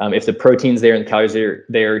 If the protein's there and the calories are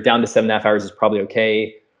there, down to 7.5 hours is probably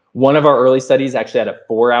okay. One of our early studies actually had a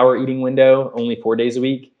 4-hour eating window, only 4 days a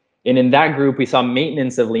week. And in that group, we saw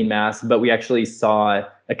maintenance of lean mass, but we actually saw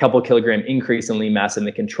a couple kilogram increase in lean mass in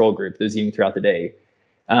the control group, those eating throughout the day.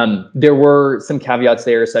 There were some caveats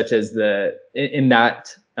there, such as in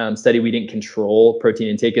that study, we didn't control protein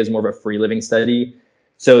intake. It was more of a free living study.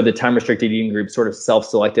 So the time restricted eating group sort of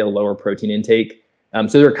self-selected a lower protein intake.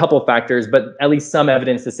 So there are a couple of factors, but at least some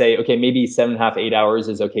evidence to say, okay, maybe 7.5, 8 hours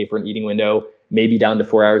is okay for an eating window. Maybe down to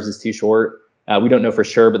 4 hours is too short. We don't know for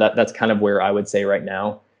sure, but that's kind of where I would say right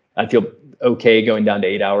now. I feel okay going down to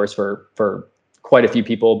 8 hours for quite a few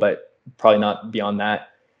people, but probably not beyond that.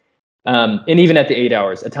 And even at the 8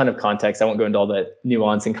 hours, a ton of context. I won't go into all the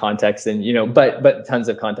nuance and context, and but tons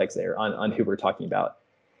of context there on who we're talking about.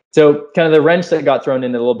 So kind of the wrench that got thrown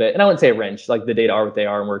in a little bit, and I wouldn't say a wrench, like the data are what they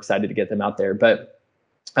are, and we're excited to get them out there. But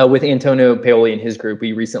with Antonio Paoli and his group,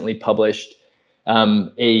 we recently published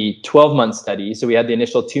a 12-month study. So we had the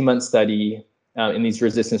initial 2-month study in these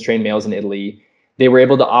resistance trained males in Italy. They were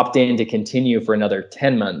able to opt in to continue for another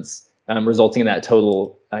 10 months, resulting in that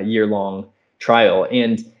total year-long trial.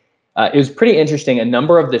 And it was pretty interesting. A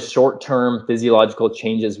number of the short-term physiological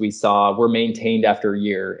changes we saw were maintained after a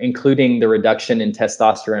year, including the reduction in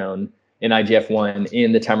testosterone in IGF-1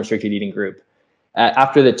 in the time-restricted eating group.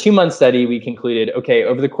 After the 2-month study, we concluded, okay,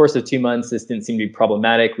 over the course of 2 months, this didn't seem to be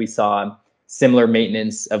problematic. We saw similar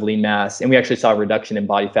maintenance of lean mass, and we actually saw a reduction in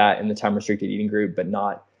body fat in the time-restricted eating group, but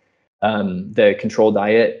not the control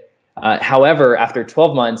diet. However, after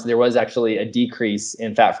 12 months, there was actually a decrease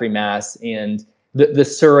in fat-free mass and the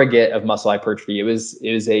surrogate of muscle hypertrophy. It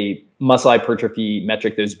was a muscle hypertrophy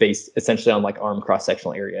metric that was based essentially on like arm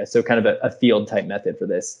cross-sectional area. So kind of a field type method for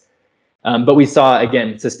this. But we saw,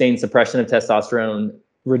 again, sustained suppression of testosterone,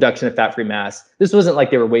 reduction of fat-free mass. This wasn't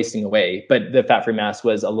like they were wasting away, but the fat-free mass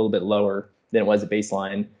was a little bit lower than it was at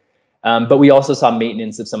baseline. But we also saw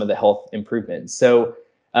maintenance of some of the health improvements. So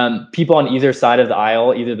people on either side of the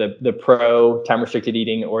aisle, either the pro time restricted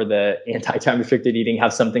eating or the anti time restricted eating,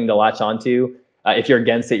 have something to latch onto. If you're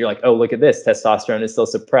against it, you're like, oh, look at this, testosterone is still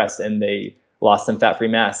suppressed, and they lost some fat-free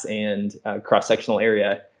mass and cross-sectional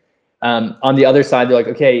area. On the other side, they're like,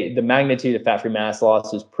 okay, the magnitude of fat-free mass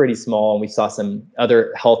loss was pretty small, and we saw some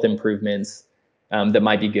other health improvements that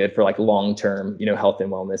might be good for like long-term, health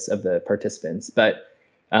and wellness of the participants. But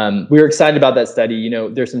we were excited about that study.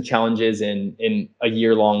 There's some challenges in a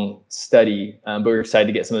year-long study, but we were excited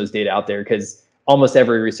to get some of those data out there because almost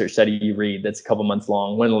every research study you read that's a couple months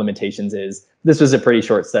long, one of the limitations is this was a pretty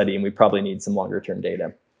short study, and we probably need some longer-term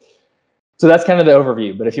data. So that's kind of the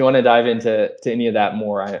overview. But if you want to dive into any of that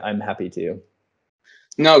more, I'm happy to.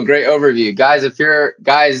 No, great overview.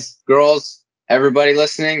 Guys, girls, everybody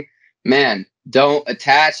listening, man, don't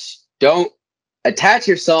attach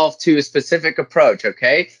yourself to a specific approach,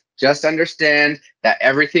 okay? Just understand that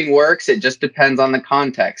everything works. It just depends on the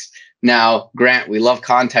context. Now, Grant, we love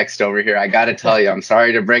context over here. I got to tell you, I'm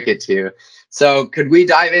sorry to break it to you. So could we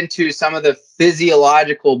dive into some of the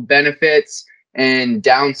physiological benefits and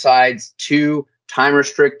downsides to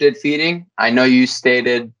time-restricted feeding? I know you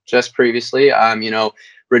stated just previously,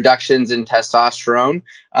 reductions in testosterone,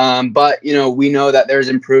 but we know that there's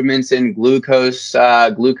improvements in glucose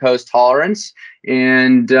tolerance,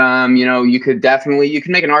 and you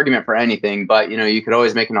can make an argument for anything, but you could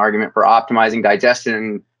always make an argument for optimizing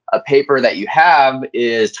digestion. A paper that you have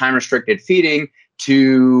is time-restricted feeding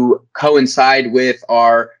to coincide with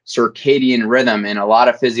our circadian rhythm, and a lot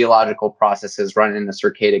of physiological processes run in a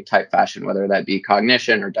circadian type fashion, whether that be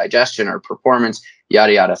cognition or digestion or performance,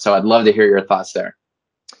 yada yada. So I'd love to hear your thoughts there.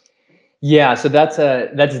 Yeah, so that's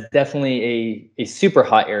definitely a super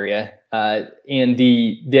hot area, and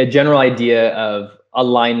the general idea of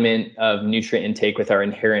alignment of nutrient intake with our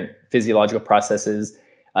inherent physiological processes.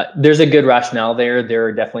 There's a good rationale there. There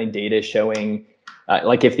are definitely data showing,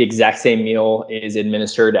 like if the exact same meal is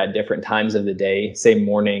administered at different times of the day, say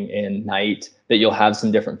morning and night, that you'll have some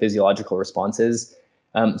different physiological responses.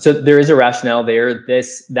 So there is a rationale there.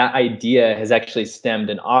 That idea has actually stemmed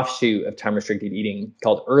an offshoot of time-restricted eating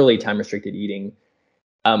called early time-restricted eating,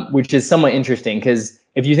 which is somewhat interesting because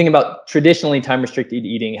if you think about traditionally time-restricted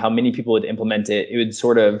eating, how many people would implement it, it would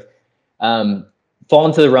sort of fall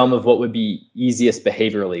into the realm of what would be easiest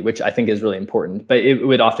behaviorally, which I think is really important. But it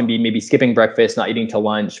would often be maybe skipping breakfast, not eating till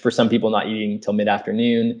lunch. For some people, not eating till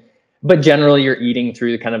mid-afternoon. But generally, you're eating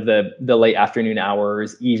through kind of the late afternoon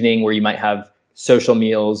hours, evening, where you might have social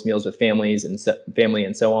meals with families and family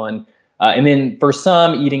and so on. And then for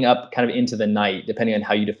some, eating up kind of into the night, depending on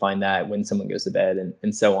how you define that, when someone goes to bed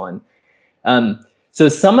and so on. So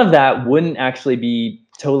some of that wouldn't actually be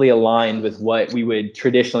totally aligned with what we would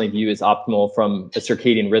traditionally view as optimal from a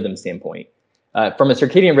circadian rhythm standpoint. From a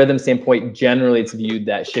circadian rhythm standpoint, generally it's viewed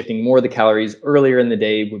that shifting more of the calories earlier in the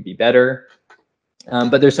day would be better.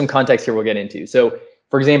 But there's some context here we'll get into. So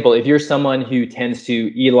for example, if you're someone who tends to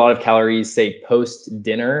eat a lot of calories, say post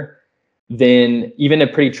dinner, then even a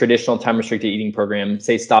pretty traditional time restricted eating program,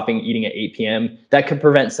 say stopping eating at 8 p.m., that could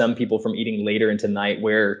prevent some people from eating later into the night,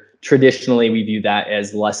 where traditionally we view that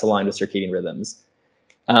as less aligned with circadian rhythms.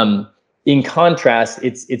 In contrast,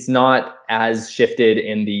 it's not as shifted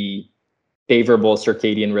in the favorable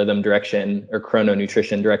circadian rhythm direction or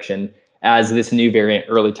chrononutrition direction as this new variant,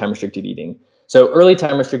 early time restricted eating. So early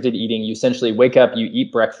time restricted eating, you essentially wake up, you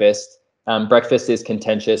eat breakfast. Breakfast is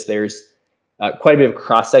contentious. There's quite a bit of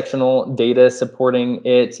cross-sectional data supporting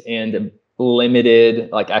it and limited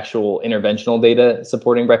like actual interventional data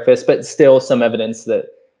supporting breakfast, but still some evidence that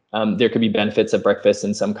there could be benefits of breakfast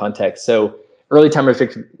in some contexts. So early time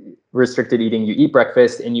restricted eating, you eat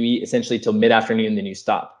breakfast and you eat essentially till mid-afternoon, then you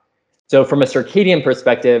stop. So from a circadian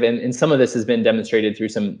perspective, and some of this has been demonstrated through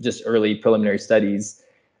some just early preliminary studies,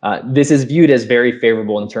 this is viewed as very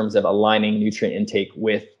favorable in terms of aligning nutrient intake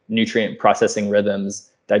with nutrient processing rhythms,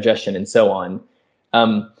 digestion, and so on.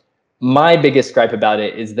 My biggest gripe about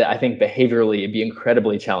it is that I think behaviorally it'd be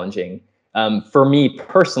incredibly challenging. For me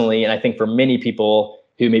personally, and I think for many people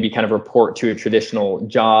who maybe kind of report to a traditional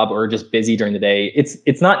job or just busy during the day,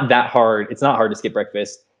 it's not that hard. It's not hard to skip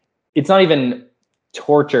breakfast. It's not even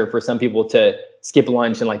torture for some people to skip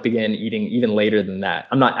lunch and like begin eating even later than that.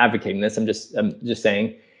 I'm not advocating this. I'm just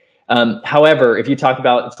saying. However, if you talk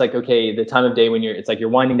about, it's like, okay, the time of day when it's like you're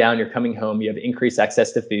winding down, you're coming home, you have increased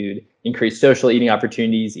access to food, increased social eating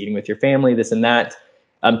opportunities, eating with your family, this and that,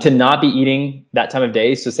 to not be eating that time of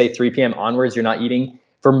day. So say 3 p.m. onwards, you're not eating.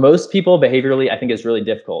 For most people, behaviorally, I think it's really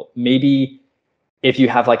difficult. Maybe if you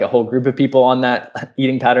have like a whole group of people on that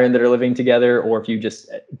eating pattern that are living together, or if you just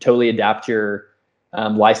totally adapt your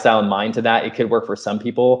lifestyle and mind to that, it could work for some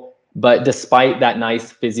people. But despite that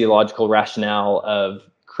nice physiological rationale of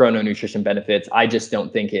chrononutrition benefits, I just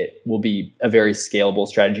don't think it will be a very scalable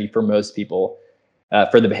strategy for most people.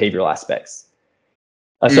 for the behavioral aspects.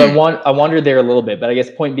 So I wandered there a little bit, but I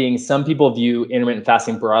guess point being, some people view intermittent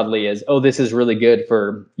fasting broadly as, oh, this is really good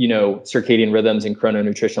for, circadian rhythms and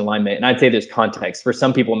chrononutrition alignment. And I'd say there's context. For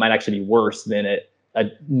some people, it might actually be worse than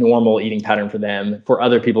a normal eating pattern for them. For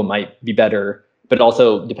other people, it might be better, but it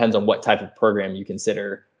also depends on what type of program you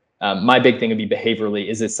consider. My big thing would be behaviorally,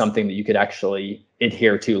 is this something that you could actually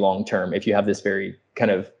adhere to long term if you have this very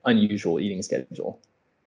kind of unusual eating schedule?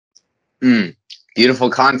 Beautiful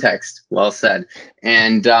context. Well said.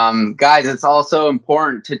 And guys, it's also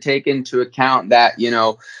important to take into account that,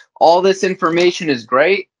 all this information is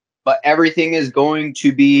great, but everything is going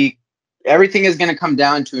to come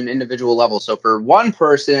down to an individual level. So for one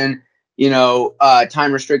person,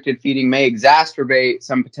 time restricted feeding may exacerbate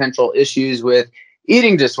some potential issues with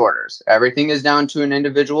eating disorders. Everything is down to an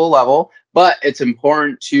individual level, but it's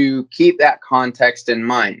important to keep that context in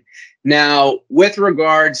mind. Now, with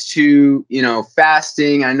regards to,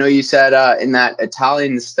 fasting, I know you said in that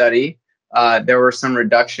Italian study, there were some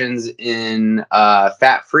reductions in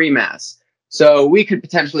fat-free mass. So we could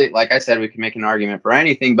potentially, like I said, we could make an argument for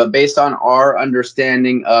anything, but based on our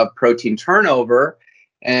understanding of protein turnover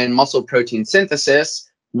and muscle protein synthesis,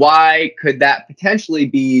 why could that potentially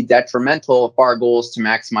be detrimental if our goal is to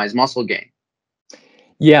maximize muscle gain?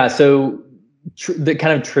 Yeah, so the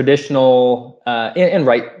kind of traditional, and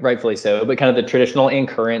rightfully so, but kind of the traditional and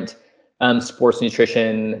current sports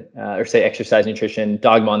nutrition, or say exercise nutrition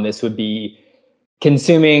dogma on this would be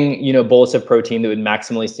consuming, bolus of protein that would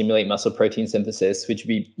maximally stimulate muscle protein synthesis, which would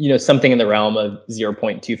be, something in the realm of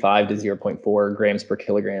 0.25 to 0.4 grams per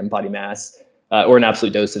kilogram body mass, or an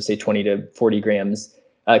absolute dose of say 20 to 40 grams.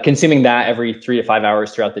 Consuming that every 3 to 5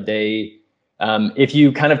 hours throughout the day. If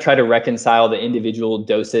you kind of try to reconcile the individual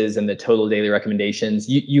doses and the total daily recommendations,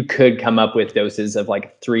 you could come up with doses of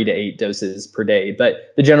like 3 to 8 doses per day.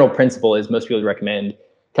 But the general principle is most people recommend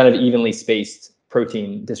kind of evenly spaced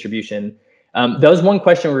protein distribution. That was one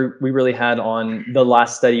question we really had on the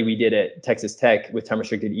last study we did at Texas Tech with time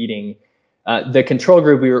restricted eating. The control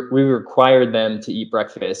group, we required them to eat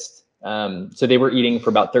breakfast. So they were eating for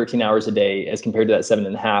about 13 hours a day as compared to that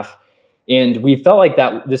 7.5. And we felt like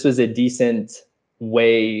that this was a decent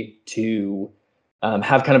way to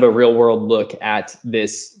have kind of a real world look at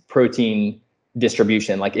this protein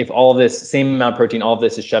distribution. Like if all of this same amount of protein, all of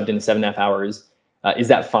this is shoved into 7.5 hours, is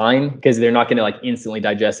that fine? Because they're not going to like instantly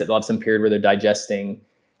digest it. They'll have some period where they're digesting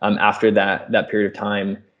after that period of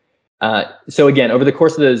time. So again, over the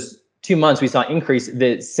course of those 2 months, we saw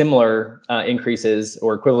similar increases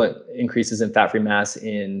or equivalent increases in fat-free mass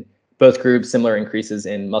in both groups, similar increases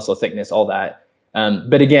in muscle thickness, all that.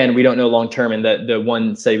 But again, we don't know long-term. And the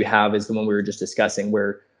one study we have is the one we were just discussing,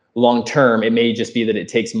 where long-term, it may just be that it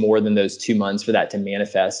takes more than those 2 months for that to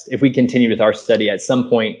manifest. If we continued with our study, at some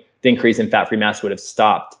point, the increase in fat-free mass would have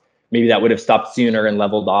stopped. Maybe that would have stopped sooner and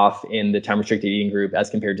leveled off in the time-restricted eating group as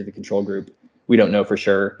compared to the control group. We don't know for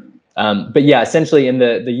sure. But yeah, essentially in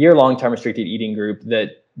the year-long time-restricted eating group,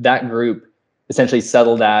 that group essentially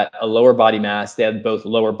settled at a lower body mass. They had both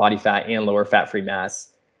lower body fat and lower fat-free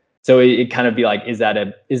mass. So it kind of be like, is that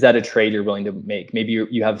a trade you're willing to make? Maybe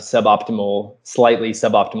you have slightly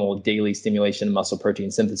suboptimal daily stimulation of muscle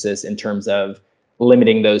protein synthesis in terms of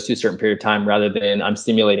limiting those to a certain period of time, rather than I'm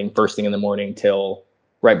stimulating first thing in the morning till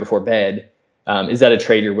right before bed. Is that a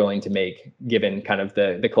trade you're willing to make given kind of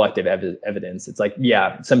the collective evidence? It's like,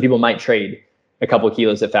 yeah, some people might trade a couple of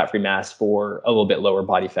kilos of fat-free mass for a little bit lower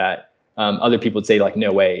body fat. Other people would say like,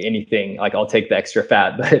 no way, anything, like I'll take the extra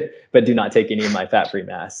fat, but do not take any of my fat-free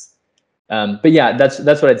mass. But yeah, that's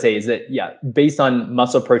what I'd say is that, yeah, based on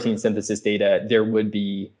muscle protein synthesis data, there would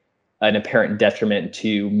be an apparent detriment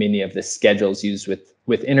to many of the schedules used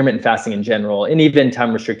with intermittent fasting in general, and even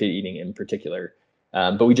time restricted eating in particular.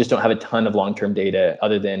 But we just don't have a ton of long-term data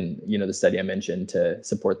other than, the study I mentioned to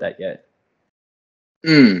support that yet.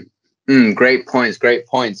 Great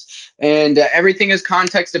points. And everything is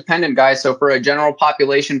context dependent, guys. So for a general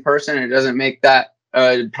population person, it doesn't make that,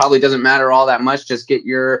 probably doesn't matter all that much. Just get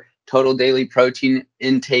your total daily protein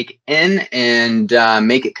intake in and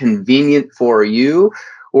make it convenient for you.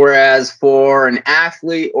 Whereas for an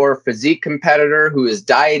athlete or physique competitor who is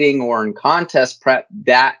dieting or in contest prep,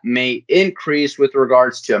 that may increase with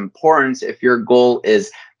regards to importance if your goal is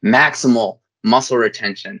maximal muscle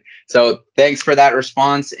retention. So thanks for that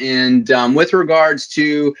response. And with regards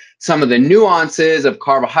to some of the nuances of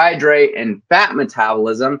carbohydrate and fat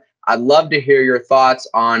metabolism, I'd love to hear your thoughts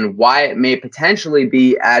on why it may potentially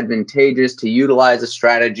be advantageous to utilize a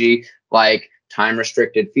strategy like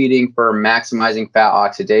time-restricted feeding for maximizing fat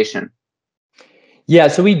oxidation. Yeah,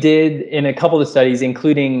 so we did in a couple of studies,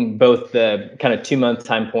 including both the kind of 2-month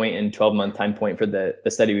time point and 12-month time point for the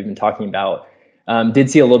study we've been talking about, did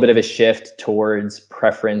see a little bit of a shift towards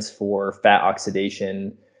preference for fat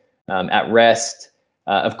oxidation at rest.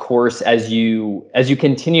 Of course, as you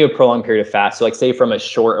continue a prolonged period of fast, so like say from a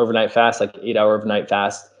short overnight fast, like 8-hour overnight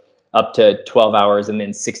fast, up to 12 hours and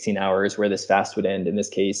then 16 hours, where this fast would end in this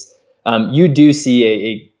case, you do see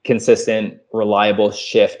a consistent, reliable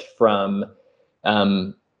shift from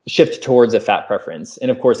shift towards a fat preference. And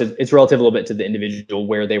of course, it's relative a little bit to the individual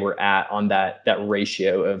where they were at on that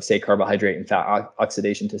ratio of, say, carbohydrate and fat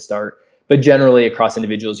oxidation to start. But generally, across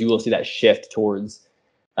individuals, you will see that shift towards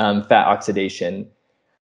fat oxidation.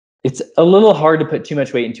 It's a little hard to put too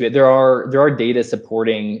much weight into it. There are data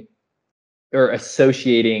supporting or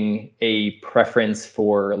associating a preference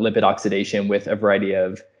for lipid oxidation with a variety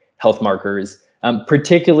of health markers,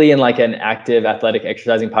 particularly in like an active athletic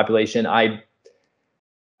exercising population.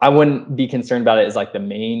 I wouldn't be concerned about it as like the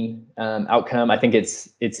main outcome. I think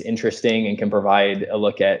it's interesting and can provide a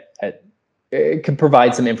look at it could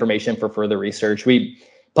provide some information for further research. We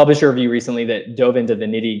published a review recently that dove into the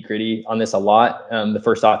nitty gritty on this a lot. The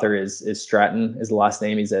first author is Stratton, is the last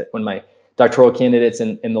name. He's one of my doctoral candidates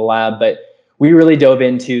in the lab, but we really dove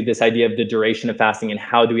into this idea of the duration of fasting and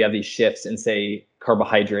how do we have these shifts in, say,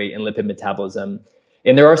 carbohydrate and lipid metabolism.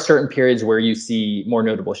 And there are certain periods where you see more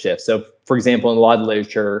notable shifts. So, for example, in a lot of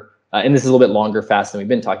literature, and this is a little bit longer fast than we've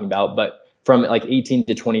been talking about, but from like 18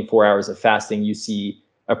 to 24 hours of fasting, you see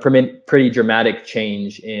a pretty dramatic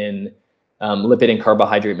change in lipid and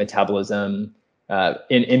carbohydrate metabolism.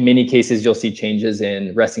 In many cases, you'll see changes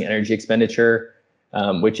in resting energy expenditure,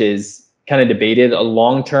 which is kind of debated. A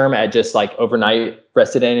long term at just like overnight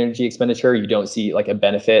rested energy expenditure, you don't see like a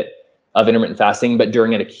benefit of intermittent fasting, but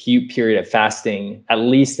during an acute period of fasting, at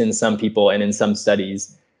least in some people and in some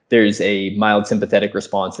studies, there's a mild sympathetic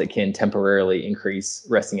response that can temporarily increase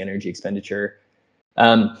resting energy expenditure.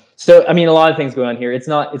 So, I mean, a lot of things going on here. It's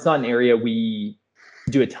not an area we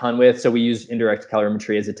do a ton with. So we use indirect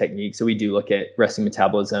calorimetry as a technique. So we do look at resting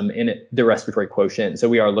metabolism and the respiratory quotient. So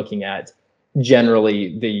we are looking at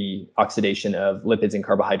generally the oxidation of lipids and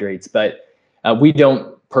carbohydrates, but we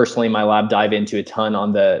don't personally in my lab dive into a ton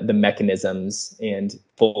on the mechanisms and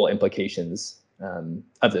full implications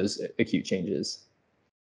of those acute changes.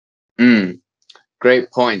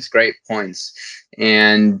 Great points.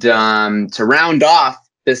 And to round off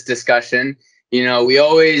this discussion, we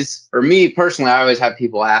always, or me personally, I always have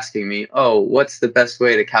people asking me, oh, what's the best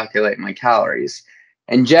way to calculate my calories?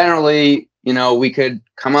 And generally, we could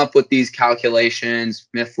come up with these calculations,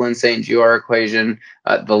 Mifflin-St. Jeor equation,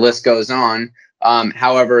 the list goes on.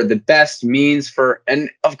 However, the best means and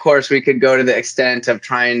of course, we could go to the extent of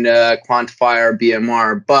trying to quantify our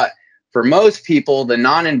BMR, but for most people, the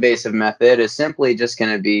non-invasive method is simply just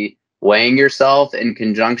going to be weighing yourself in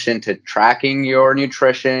conjunction to tracking your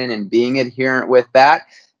nutrition and being adherent with that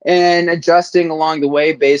and adjusting along the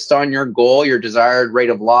way based on your goal, your desired rate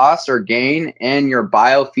of loss or gain, and your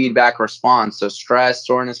biofeedback response. So stress,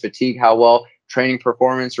 soreness, fatigue, how well training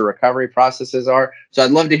performance or recovery processes are. So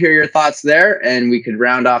I'd love to hear your thoughts there, and we could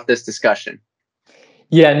round off this discussion.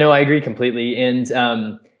 Yeah, no, I agree completely.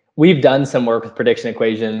 And we've done some work with prediction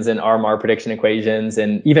equations and RMR prediction equations,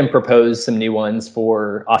 and even proposed some new ones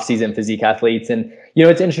for off-season physique athletes. And,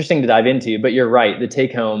 it's interesting to dive into, but you're right. The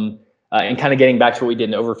take home, and kind of getting back to what we did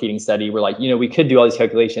in the overfeeding study, we're like, we could do all these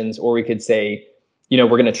calculations, or we could say, we're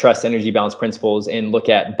going to trust energy balance principles and look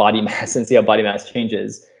at body mass and see how body mass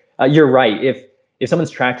changes. You're right. If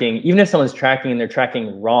someone's tracking, even if someone's tracking and they're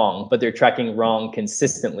tracking wrong, but they're tracking wrong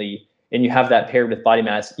consistently, and you have that paired with body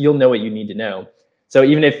mass, you'll know what you need to know. So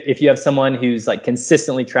even if you have someone who's like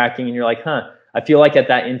consistently tracking and you're like, I feel like at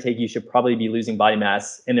that intake, you should probably be losing body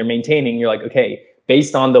mass, and they're maintaining, you're like, okay,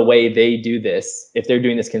 based on the way they do this, if they're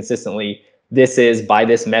doing this consistently, this is by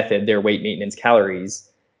this method, their weight maintenance calories.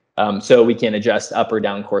 So we can adjust up or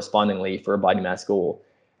down correspondingly for a body mass goal.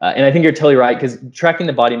 And I think you're totally right, because tracking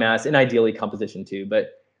the body mass, and ideally composition too,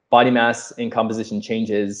 but body mass and composition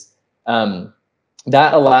changes,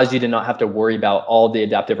 that allows you to not have to worry about all the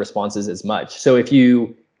adaptive responses as much. So if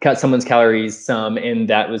you cut someone's calories some and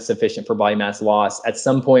that was sufficient for body mass loss, at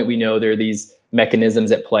some point we know there are these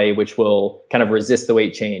mechanisms at play which will kind of resist the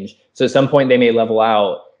weight change. So at some point they may level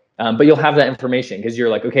out, but you'll have that information because you're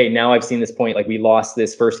like, okay, now I've seen this point, like we lost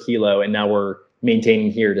this first kilo and now we're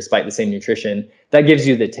maintaining here despite the same nutrition. That gives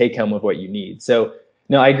you the take home of what you need. So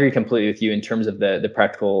no, I agree completely with you in terms of the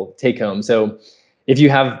practical take home. So if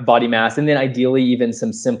you have body mass, and then ideally even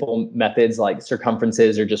some simple methods like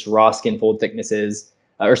circumferences or just raw skin fold thicknesses,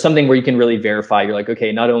 or something where you can really verify, you're like,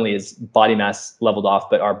 okay, not only is body mass leveled off,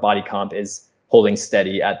 but our body comp is holding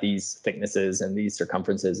steady at these thicknesses and these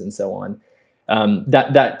circumferences and so on.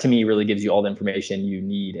 That to me really gives you all the information you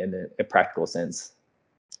need in a practical sense.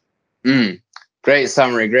 Great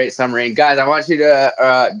summary. Great summary. And guys, I want you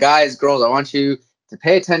to, guys, girls, I want you to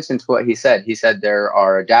pay attention to what he said. He said there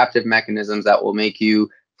are adaptive mechanisms that will make you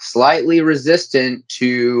slightly resistant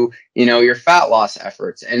to, your fat loss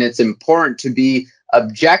efforts. And it's important to be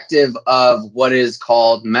objective of what is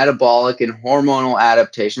called metabolic and hormonal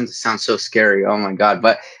adaptations. It sounds so scary. Oh my God.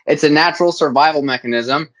 But it's a natural survival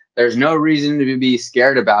mechanism. There's no reason to be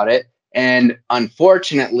scared about it. And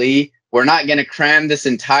unfortunately, we're not going to cram this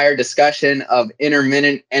entire discussion of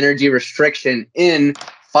intermittent energy restriction in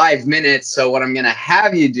 5 minutes. So what I'm going to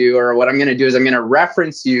have you do, or what I'm going to do, is I'm going to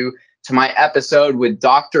reference you to my episode with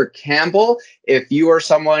Dr. Campbell. If you are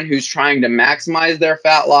someone who's trying to maximize their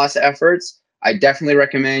fat loss efforts, I definitely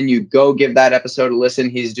recommend you go give that episode a listen.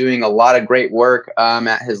 He's doing a lot of great work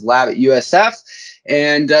at his lab at USF.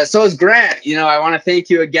 And so is Grant. I want to thank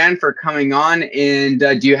you again for coming on. And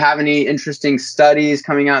do you have any interesting studies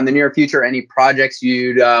coming out in the near future? Any projects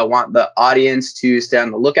you'd want the audience to stay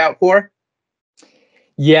on the lookout for?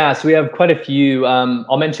 Yeah, so we have quite a few.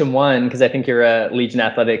 I'll mention one because I think you're a Legion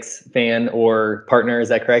Athletics fan or partner. Is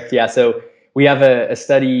that correct? Yeah, so we have a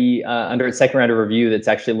study under its second round of review that's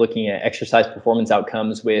actually looking at exercise performance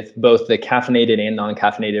outcomes with both the caffeinated and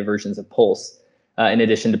non-caffeinated versions of Pulse in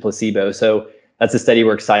addition to placebo. So that's a study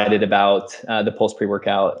we're excited about, the Pulse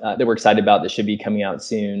pre-workout that we're excited about that should be coming out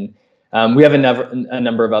soon. We have a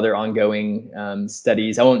number of other ongoing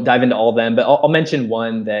studies. I won't dive into all of them, but I'll mention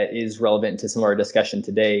one that is relevant to some of our discussion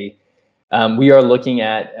today. We are looking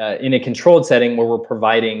at, in a controlled setting where we're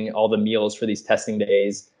providing all the meals for these testing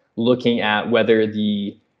days, looking at whether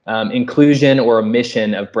the inclusion or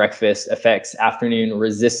omission of breakfast affects afternoon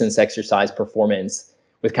resistance exercise performance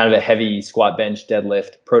with kind of a heavy squat, bench,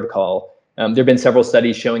 deadlift protocol. There have been several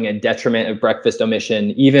studies showing a detriment of breakfast omission,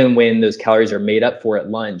 even when those calories are made up for at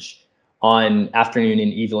lunch, on afternoon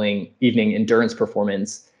and evening endurance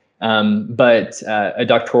performance. But a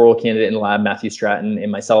doctoral candidate in the lab, Matthew Stratton,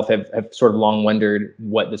 and myself have sort of long wondered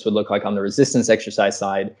what this would look like on the resistance exercise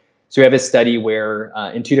side. So we have a study where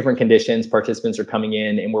in 2 different conditions, participants are coming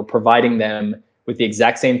in and we're providing them with the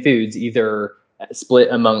exact same foods, either split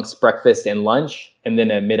amongst breakfast and lunch, and then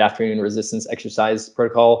a mid-afternoon resistance exercise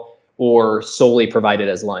protocol, or solely provided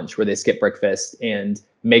as lunch, where they skip breakfast and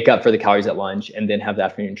make up for the calories at lunch and then have the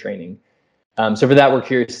afternoon training. So for that, we're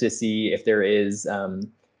curious to see if there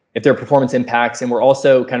are performance impacts. And we're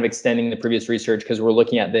also kind of extending the previous research because we're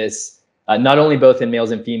looking at this not only both in males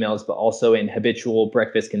and females, but also in habitual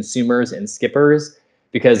breakfast consumers and skippers,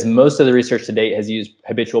 because most of the research to date has used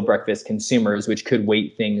habitual breakfast consumers, which could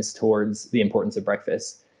weight things towards the importance of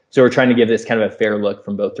breakfast. So we're trying to give this kind of a fair look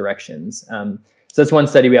from both directions. So that's one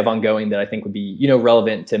study we have ongoing that I think would be,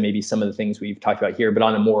 relevant to maybe some of the things we've talked about here, but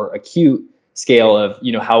on a more acute scale of,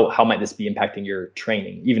 how might this be impacting your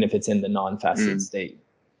training, even if it's in the non-fasted state.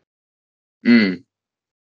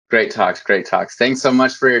 Great talks. Thanks so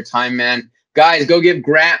much for your time, man. Guys, go give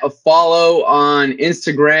Grant a follow on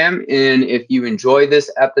Instagram. And if you enjoy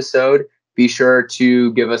this episode, be sure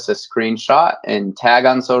to give us a screenshot and tag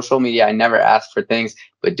on social media. I never ask for things,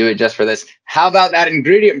 but do it just for this. How about that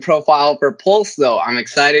ingredient profile for Pulse, though? I'm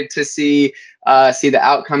excited to see the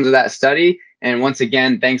outcomes of that study. And once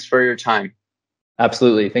again, thanks for your time.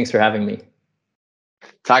 Absolutely. Thanks for having me.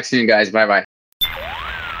 Talk soon, guys. Bye-bye.